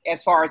see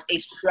as far as a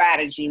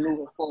strategy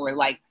moving forward.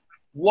 Like,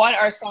 what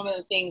are some of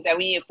the things that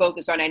we need to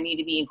focus on that need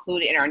to be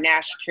included in our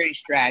national security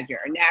strategy,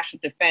 our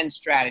national defense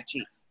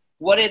strategy?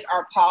 What is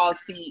our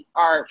policy,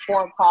 our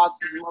foreign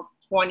policy look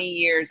 20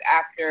 years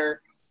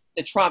after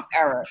the Trump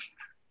era?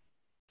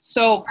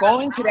 So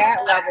going to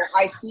that level,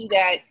 I see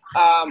that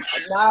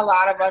not a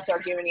lot of us are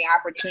given the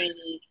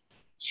opportunity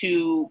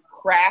to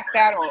craft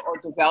that or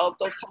develop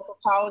those type of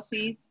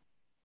policies.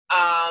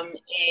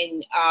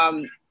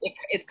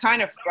 It's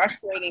kind of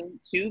frustrating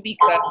too,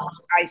 because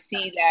I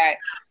see that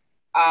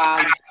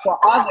for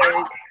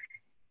others,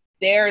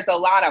 there's a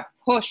lot of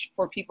push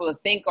for people to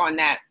think on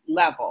that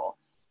level,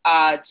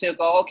 to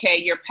go, okay,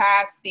 you're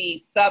past the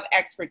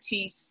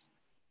sub-expertise,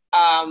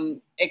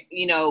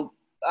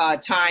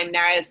 time.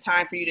 Now it's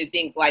time for you to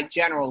think like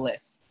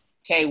generalists.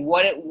 Okay,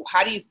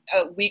 how do you,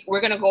 we're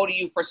going to go to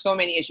you for so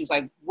many issues.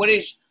 Like,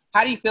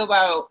 how do you feel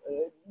about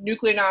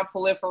nuclear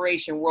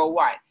non-proliferation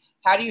worldwide?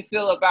 How do you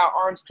feel about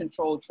arms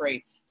control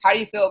trade? How do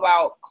you feel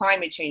about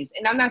climate change?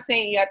 And I'm not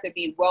saying you have to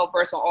be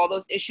well-versed on all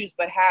those issues,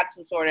 but have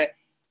some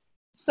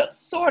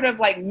sort of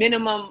like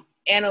minimum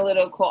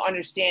analytical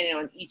understanding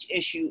on each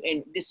issue.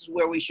 And this is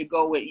where we should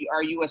go with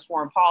our U.S.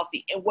 foreign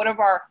policy. And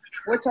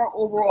what's our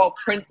overall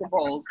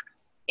principles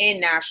in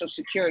national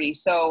security?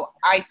 So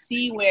I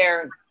see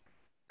where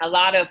a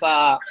lot of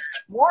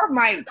more of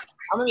my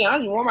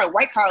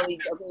white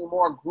colleagues are being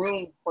more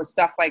groomed for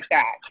stuff like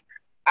that.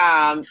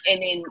 And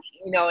then,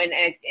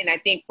 and I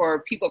think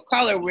for people of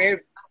color,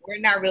 we're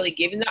not really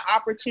given the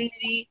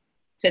opportunity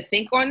to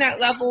think on that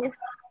level.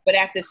 But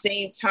at the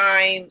same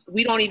time,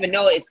 we don't even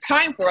know it's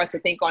time for us to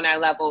think on that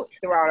level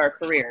throughout our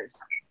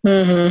careers.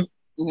 Mm-hmm.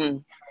 Mm-hmm.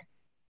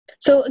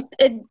 So,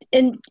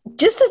 and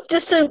just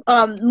to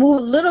move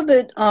a little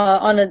bit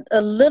on a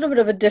little bit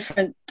of a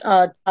different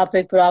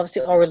topic, but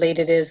obviously all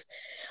related, is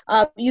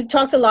you've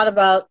talked a lot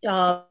about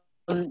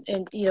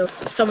and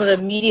some of the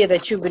media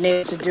that you've been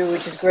able to do,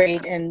 which is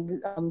great,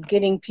 and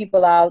getting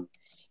people out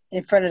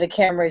in front of the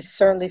camera is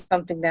certainly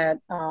something that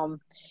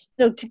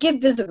to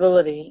give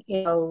visibility,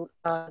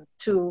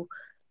 to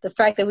the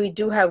fact that we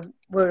do have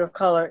women of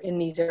color in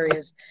these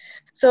areas.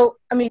 So,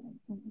 I mean,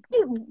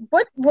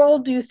 what role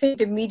do you think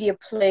the media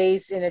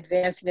plays in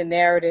advancing the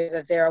narrative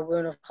that there are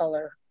women of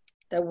color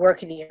that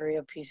work in the area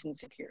of peace and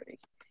security?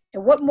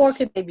 And what more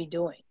could they be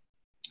doing?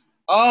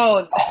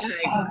 Oh,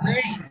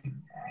 great.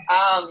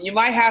 You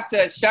might have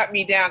to shut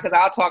me down because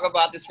I'll talk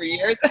about this for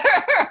years.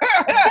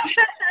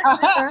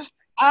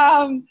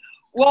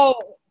 Well,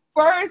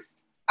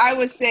 first, I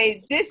would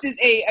say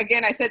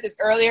again, I said this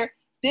earlier,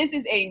 this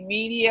is a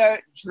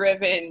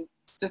media-driven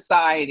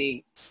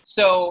society.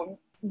 So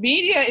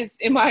media is,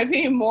 in my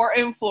opinion, more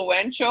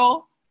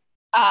influential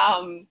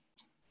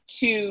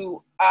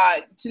to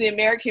the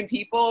American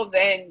people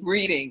than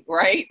reading,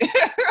 right?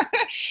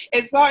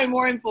 It's probably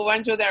more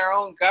influential than our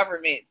own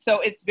government. So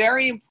it's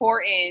very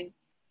important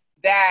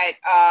that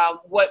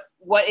what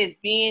is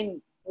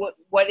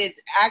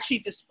actually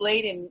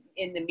displayed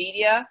in the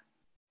media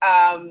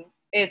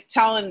is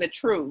telling the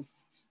truth.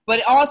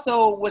 But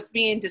also what's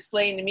being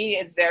displayed in the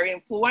media is very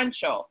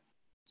influential.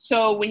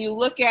 So when you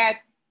look at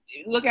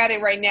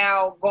it right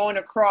now going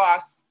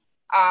across,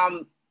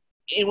 and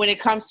when it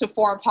comes to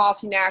foreign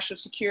policy, national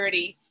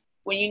security,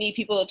 when you need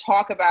people to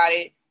talk about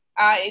it,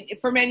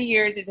 for many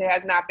years it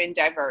has not been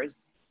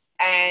diverse.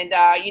 And,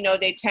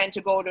 they tend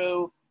to go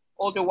to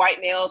older white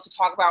males to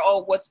talk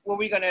about, what's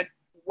going to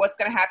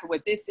happen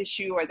with this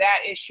issue or that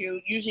issue.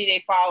 Usually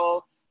they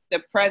follow the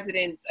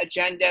president's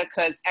agenda,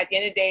 because at the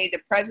end of the day, the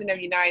president of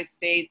the United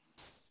States,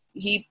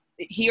 he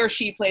or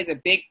she plays a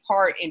big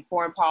part in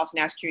foreign policy,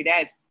 national security.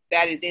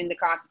 That is in the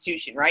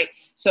Constitution, right?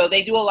 So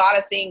they do a lot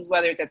of things,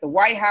 whether it's at the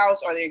White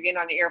House or they're getting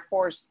on the Air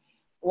Force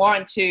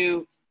One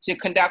to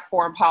conduct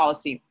foreign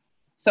policy.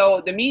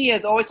 So the media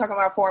is always talking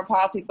about foreign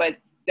policy, but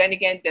then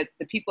again,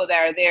 the people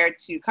that are there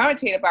to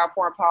commentate about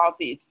foreign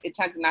policy, it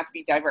tends not to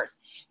be diverse.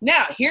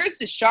 Now, here's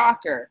the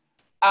shocker.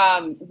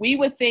 We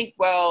would think,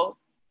 well,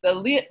 the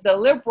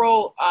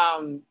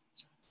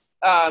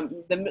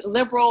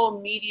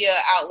liberal media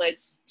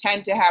outlets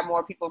tend to have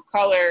more people of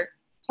color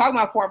talking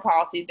about foreign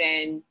policy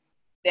than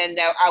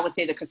I would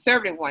say the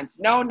conservative ones.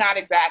 No, not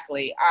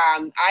exactly.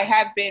 I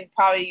have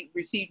probably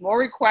received more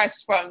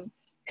requests from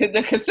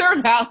the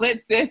conservative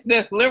outlets than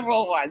the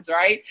liberal ones,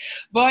 right?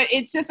 But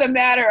it's just a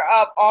matter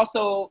of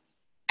also,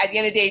 at the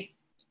end of the day,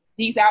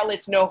 these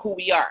outlets know who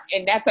we are.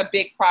 And that's a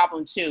big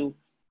problem too.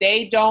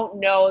 They don't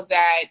know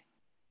that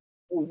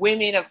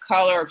women of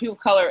color or people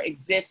of color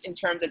exist in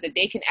terms of that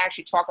they can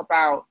actually talk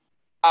about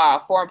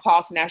foreign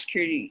policy, national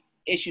security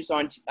issues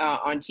on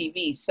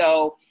TV.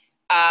 So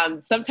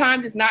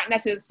sometimes it's not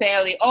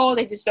necessarily, oh,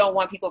 they just don't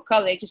want people of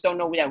color. They just don't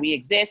know that we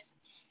exist.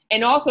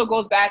 And also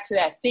goes back to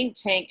that think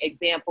tank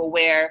example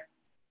where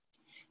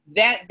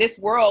that this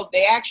world,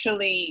 they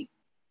actually,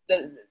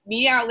 the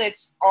media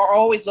outlets are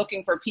always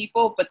looking for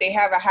people, but they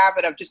have a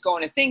habit of just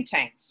going to think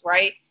tanks,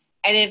 right?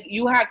 And if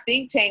you have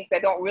think tanks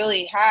that don't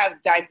really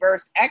have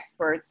diverse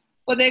experts,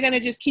 well, they're going to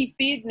just keep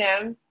feeding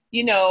them,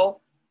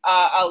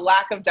 a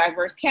lack of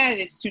diverse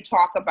candidates to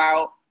talk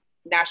about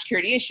national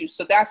security issues.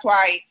 So that's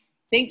why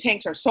think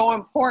tanks are so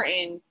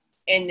important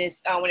in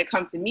this when it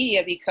comes to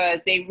media,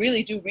 because they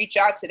really do reach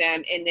out to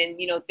them, and then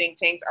think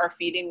tanks are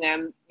feeding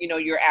them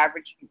your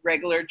average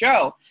regular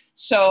Joe.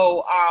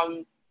 So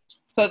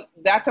so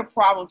that's a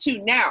problem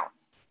too. Now,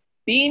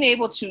 being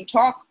able to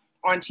talk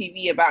on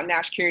TV about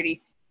national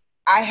security,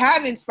 I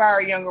have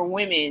inspired younger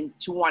women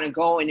to want to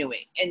go into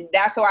it, and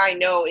that's why I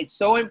know it's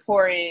so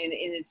important,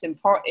 and it's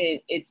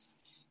important. It's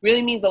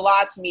really means a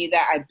lot to me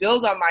that I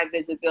build on my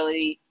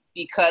visibility,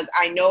 because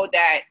I know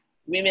that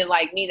women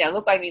like me that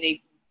look like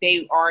me,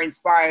 they are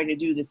inspired to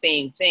do the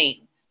same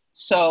thing.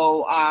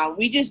 So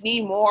we just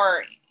need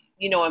more,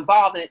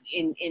 involved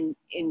in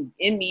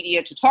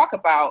media to talk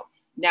about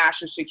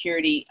national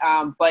security.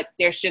 But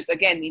there's just,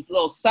 again, these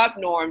little sub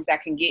norms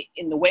that can get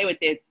in the way with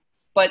it.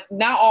 But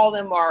not all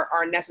of them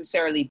are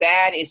necessarily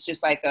bad. It's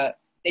just like and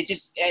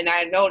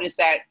I noticed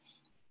that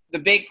the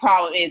big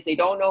problem is they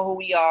don't know who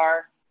we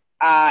are.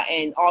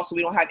 And also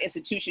we don't have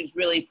institutions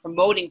really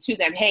promoting to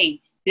them,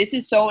 hey, this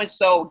is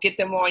so-and-so, get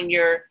them on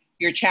your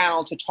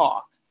channel to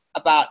talk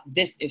about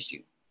this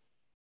issue.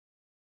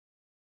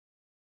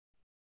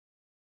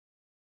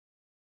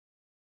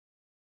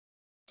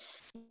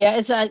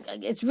 Yeah,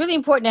 it's really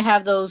important to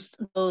have those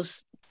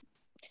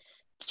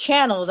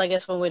channels, I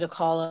guess one way to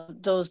call them,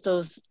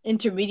 those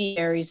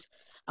intermediaries,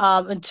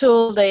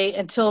 until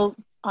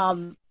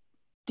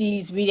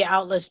these media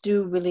outlets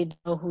do really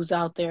know who's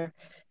out there,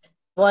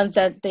 ones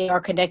that they are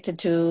connected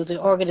to,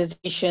 the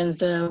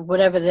organizations,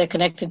 whatever they're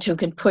connected to,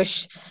 can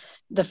push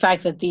the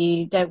fact that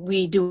that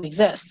we do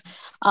exist.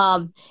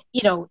 And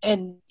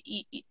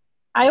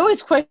I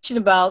always question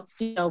about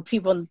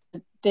people,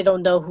 they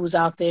don't know who's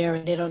out there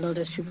and they don't know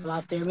there's people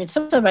out there. I mean,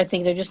 sometimes I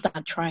think they're just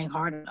not trying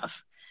hard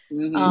enough.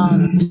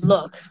 To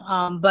look.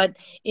 But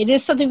it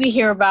is something we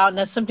hear about, and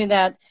that's something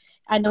that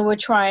I know we're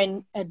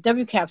trying at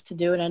WCAPS to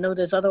do, and I know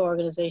there's other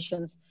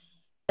organizations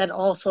that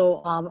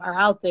also are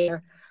out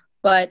there.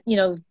 But,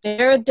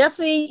 there are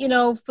definitely,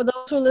 for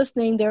those who are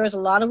listening, there is a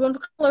lot of women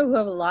of color who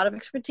have a lot of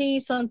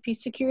expertise on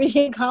peace,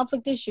 security, and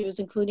conflict issues,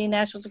 including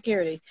national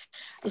security.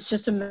 It's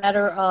just a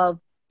matter of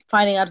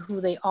finding out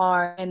who they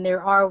are, and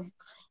there are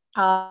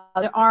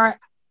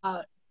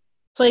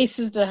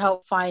places to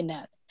help find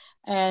that.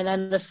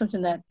 And that's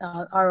something that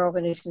our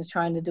organization is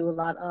trying to do a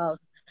lot of.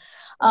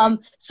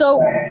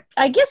 So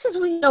I guess as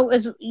we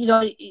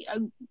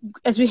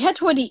as we head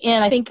toward the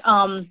end, I think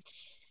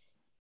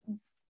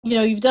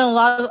you've done a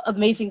lot of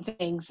amazing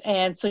things,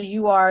 and so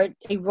you are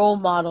a role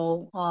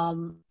model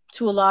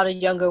to a lot of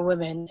younger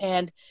women.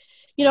 And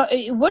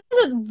what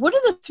are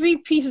the 3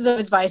 pieces of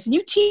advice? And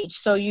you teach,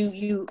 so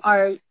you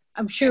are,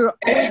 I'm sure,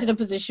 always in a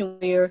position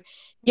where you're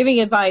giving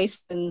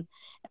advice, and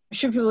I'm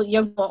sure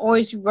young people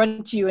always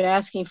run to you and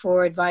asking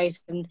for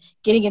advice and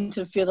getting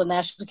into the field of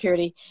national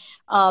security.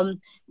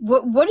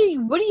 What are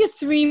your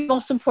 3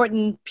 most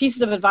important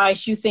pieces of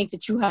advice you think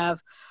that you have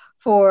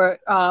for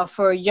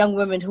young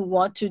women who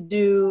want to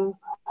do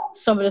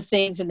some of the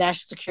things in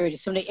national security,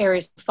 some of the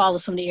areas, follow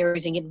some of the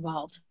areas and get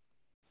involved?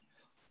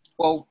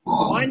 Well,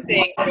 one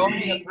thing, join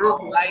a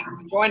group,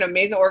 join an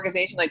amazing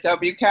organization like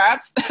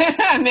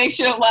WCAPS makes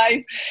your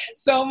life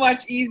so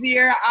much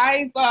easier.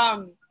 I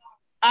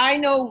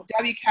know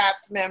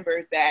WCAPS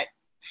members that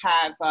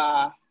have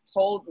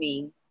told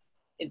me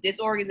if this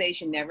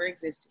organization never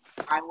existed,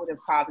 I would have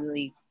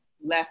probably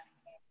left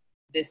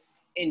this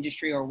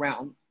industry or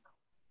realm.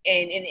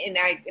 And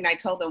I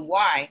tell them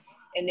why.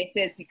 And they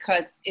say it's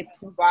because it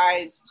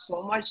provides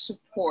so much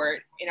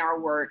support in our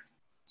work,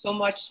 so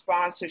much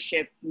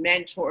sponsorship,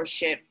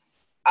 mentorship,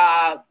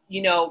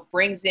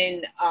 brings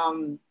in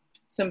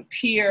some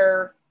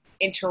peer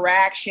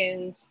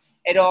interactions.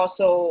 It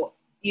also,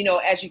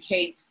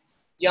 educates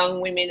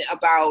young women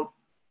about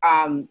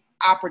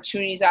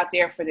opportunities out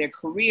there for their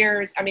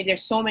careers. I mean,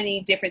 there's so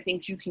many different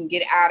things you can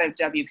get out of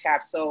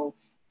WCAPS. So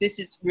this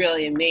is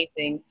really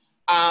amazing.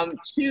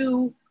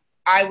 2,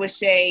 I would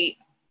say,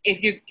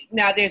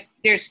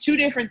 there's 2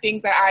 different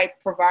things that I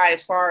provide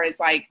as far as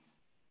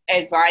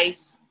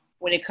advice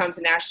when it comes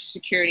to national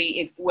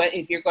security,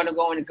 if you're going to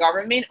go into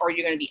government or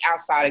you're going to be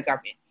outside of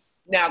government.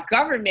 Now,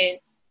 government,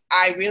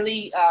 I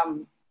really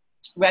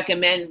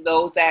recommend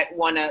those that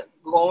want to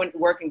go and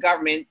work in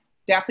government,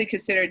 definitely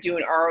consider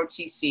doing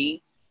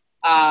ROTC.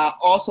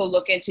 Also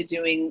look into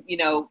doing,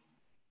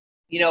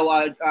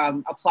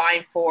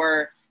 applying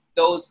for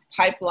those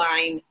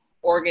pipeline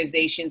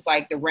organizations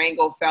like the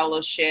Rango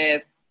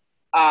Fellowship,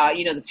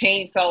 the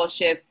Payne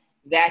Fellowship,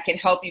 that can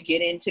help you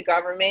get into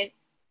government.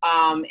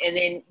 And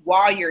then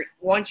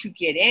once you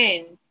get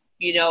in,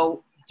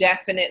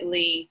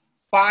 definitely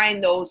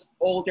find those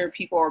older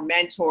people or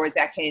mentors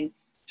that can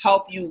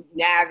help you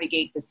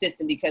navigate the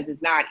system, because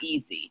it's not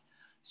easy.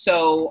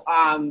 So,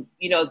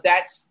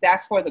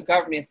 that's for the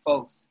government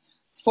folks.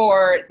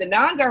 For the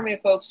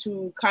non-government folks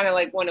who kind of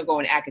like want to go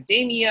in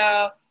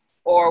academia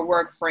or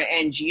work for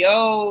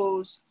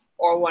NGOs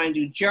or want to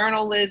do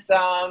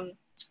journalism,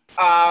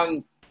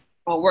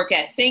 or work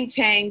at think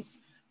tanks,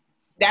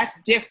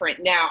 that's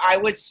different. Now, I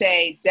would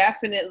say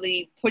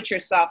definitely put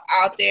yourself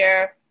out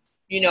there,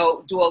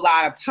 do a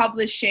lot of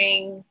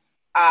publishing,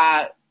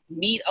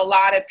 meet a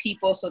lot of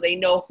people so they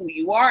know who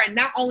you are, and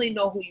not only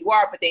know who you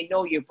are, but they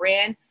know your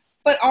brand,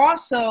 but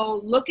also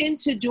look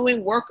into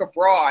doing work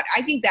abroad.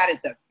 I think that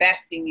is the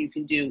best thing you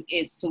can do,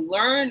 is to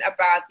learn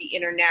about the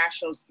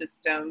international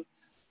system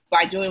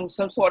by doing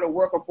some sort of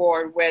work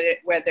abroad,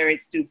 whether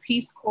it's through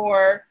Peace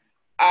Corps,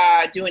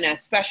 doing a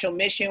special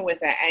mission with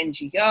an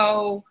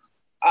NGO,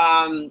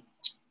 or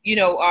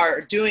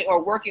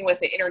working with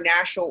an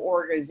international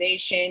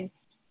organization.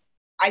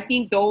 I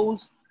think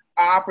those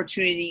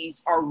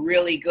opportunities are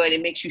really good.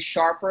 It makes you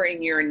sharper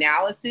in your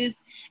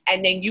analysis.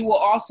 And then you will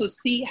also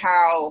see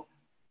how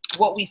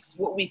what we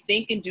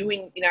think and do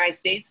in the United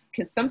States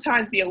can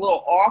sometimes be a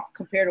little off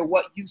compared to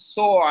what you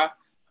saw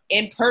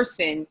in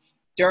person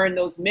during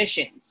those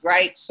missions,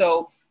 right?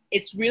 So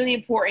it's really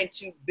important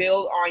to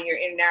build on your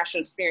international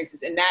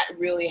experiences, and that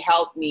really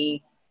helped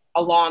me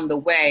along the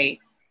way.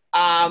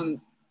 But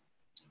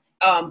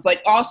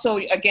also,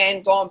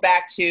 again, going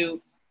back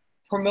to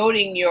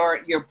promoting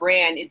your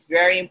brand, it's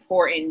very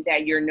important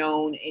that you're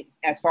known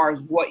as far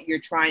as what you're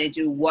trying to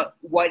do, what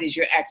is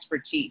your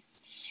expertise.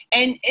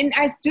 And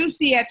I do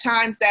see at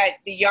times that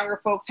the younger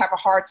folks have a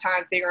hard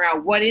time figuring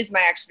out what is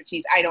my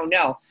expertise. I don't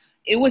know.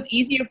 It was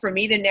easier for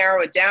me to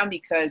narrow it down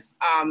because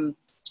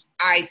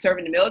I serve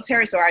in the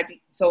military. So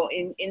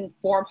in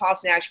foreign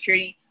policy and national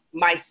security,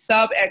 my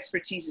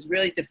sub-expertise is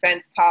really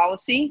defense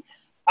policy.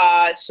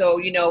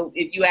 So,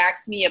 if you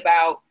ask me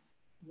about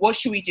what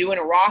should we do in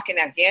Iraq and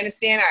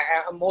Afghanistan,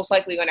 I'm most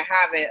likely going to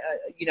have a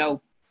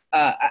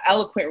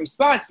eloquent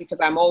response, because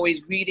I'm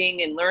always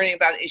reading and learning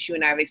about the issue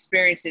and I've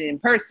experienced it in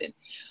person.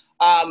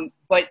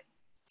 But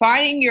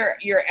finding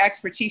your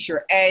expertise,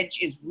 your edge,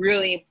 is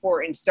really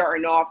important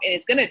starting off, and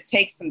it's going to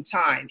take some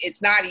time.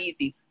 It's not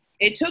easy.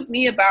 It took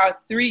me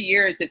about 3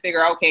 years to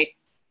figure out, okay,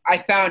 I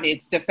found it,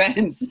 it's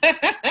defense,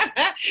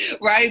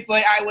 right?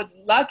 But I was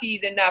lucky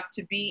enough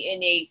to be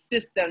in a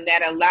system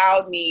that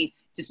allowed me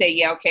to say,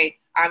 yeah, okay,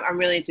 I'm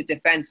really into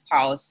defense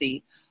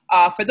policy.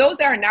 For those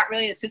that are not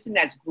really in a system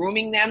that's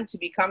grooming them to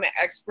become an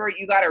expert,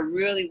 you got to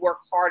really work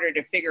harder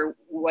to figure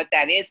what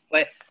that is.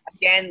 But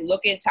again,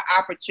 look into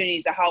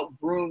opportunities to help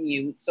groom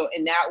you.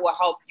 And that will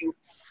help you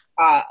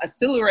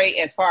accelerate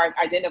as far as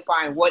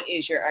identifying what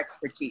is your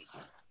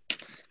expertise.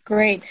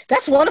 Great.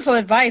 That's wonderful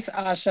advice,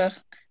 Asha.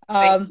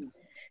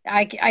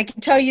 I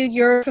can tell you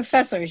you're a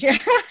professor. Very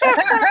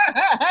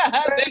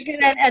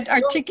good at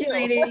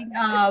articulating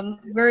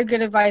very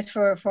good advice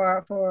for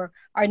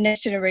our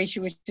next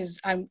generation, which is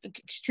I'm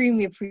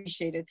extremely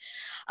appreciated.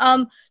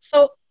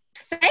 So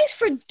thanks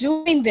for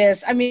doing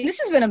this. I mean, this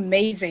has been an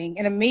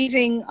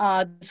amazing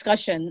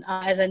discussion,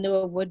 as I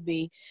knew it would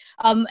be.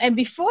 And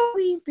before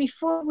we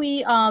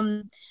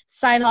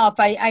sign off,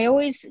 I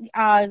always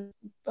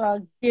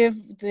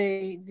give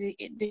the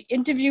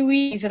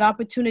interviewees an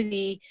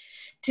opportunity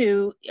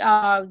to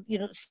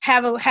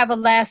have a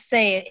last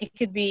say. It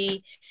could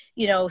be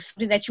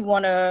something that you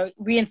want to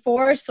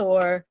reinforce,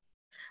 or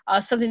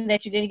something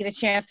that you didn't get a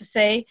chance to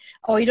say,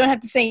 or you don't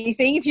have to say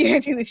anything if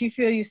you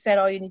feel you said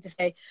all you need to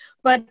say.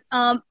 But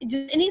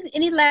just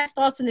any last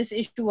thoughts on this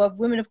issue of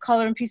women of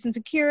color in peace and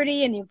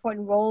security, and the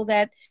important role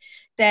that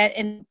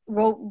we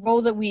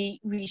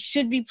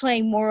should be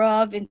playing more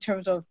of in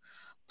terms of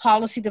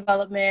policy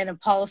development and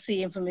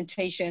policy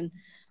implementation.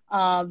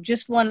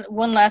 Just one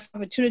last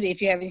opportunity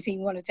if you have anything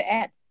you wanted to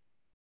add.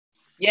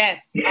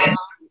 Yes.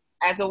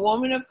 As a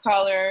woman of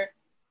color,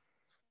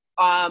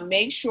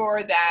 make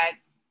sure that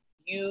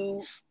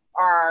you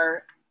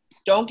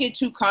don't get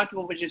too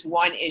comfortable with just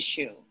one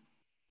issue.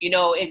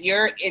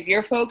 If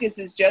your focus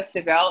is just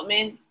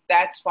development,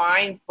 that's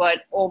fine. But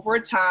over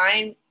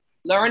time,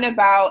 learn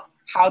about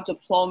how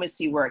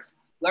diplomacy works.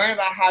 Learn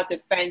about how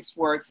defense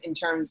works in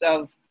terms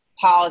of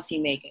policy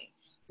making.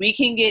 We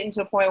can get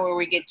into a point where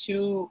we get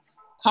too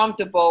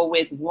comfortable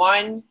with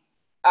one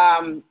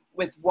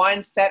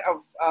set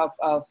of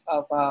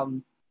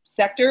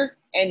sector,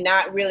 and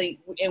not really,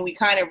 and we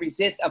kind of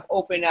resist of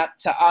opening up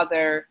to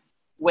other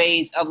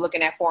ways of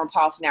looking at foreign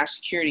policy, national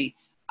security.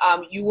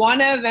 You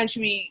want to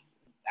eventually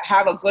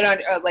have a good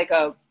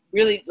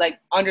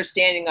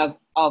understanding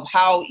of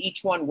how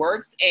each one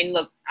works. And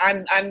look,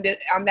 I'm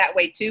that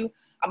way too.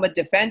 I'm a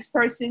defense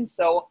person,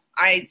 so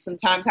I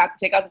sometimes have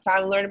to take out the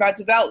time and learn about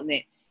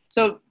development.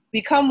 So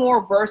become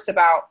more versed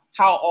about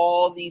how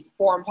all these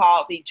foreign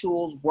policy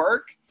tools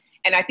work.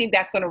 And I think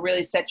that's going to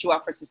really set you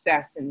up for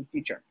success in the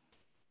future.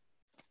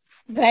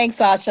 Thanks,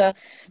 Asha.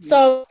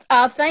 So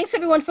thanks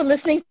everyone for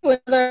listening to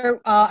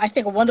another, I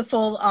think, a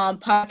wonderful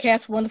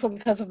podcast. Wonderful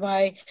because of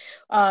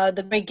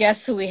the great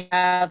guests who we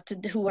have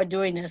who are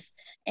doing this.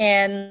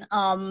 And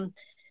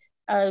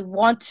I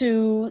want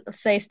to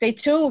say stay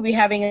tuned. We'll be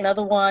having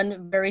another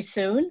one very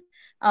soon.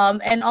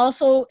 And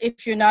also,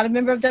 if you're not a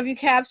member of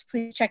WCAPS,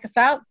 please check us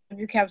out,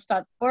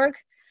 wcaps.org,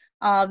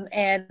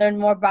 and learn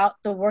more about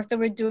the work that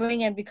we're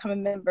doing and become a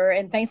member.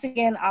 And thanks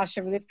again,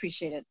 Asha. Really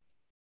appreciate it.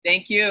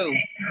 Thank you.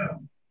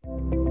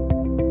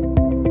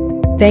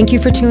 Thank you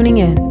for tuning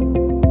in.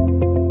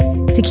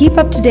 To keep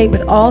up to date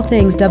with all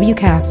things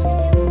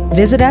WCAPS,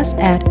 visit us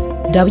at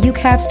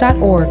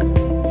wcaps.org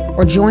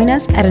or join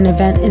us at an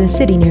event in a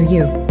city near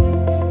you.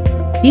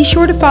 Be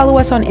sure to follow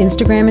us on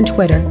Instagram and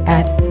Twitter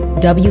at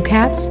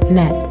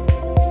WCAPSnet.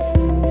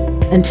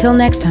 Until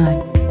next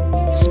time,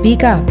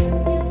 speak up,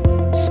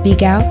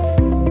 speak out,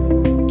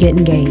 get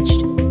engaged.